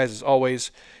appreciate you guys as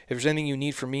always. If there's anything you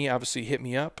need from me, obviously hit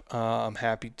me up. I'm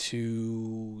happy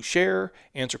to share,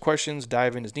 answer questions,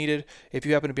 dive in as needed. If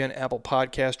you happen to be on Apple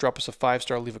Podcasts, drop us a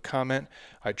 5-star, leave a comment.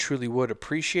 I truly would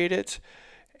appreciate it.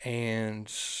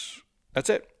 And that's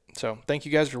it. So thank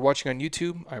you guys for watching on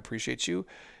YouTube. I appreciate you.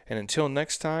 And until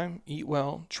next time, eat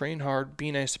well, train hard,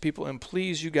 be nice to people, and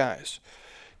please, you guys,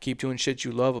 keep doing shit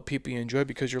you love with people you enjoy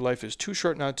because your life is too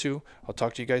short not to. I'll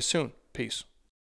talk to you guys soon. Peace.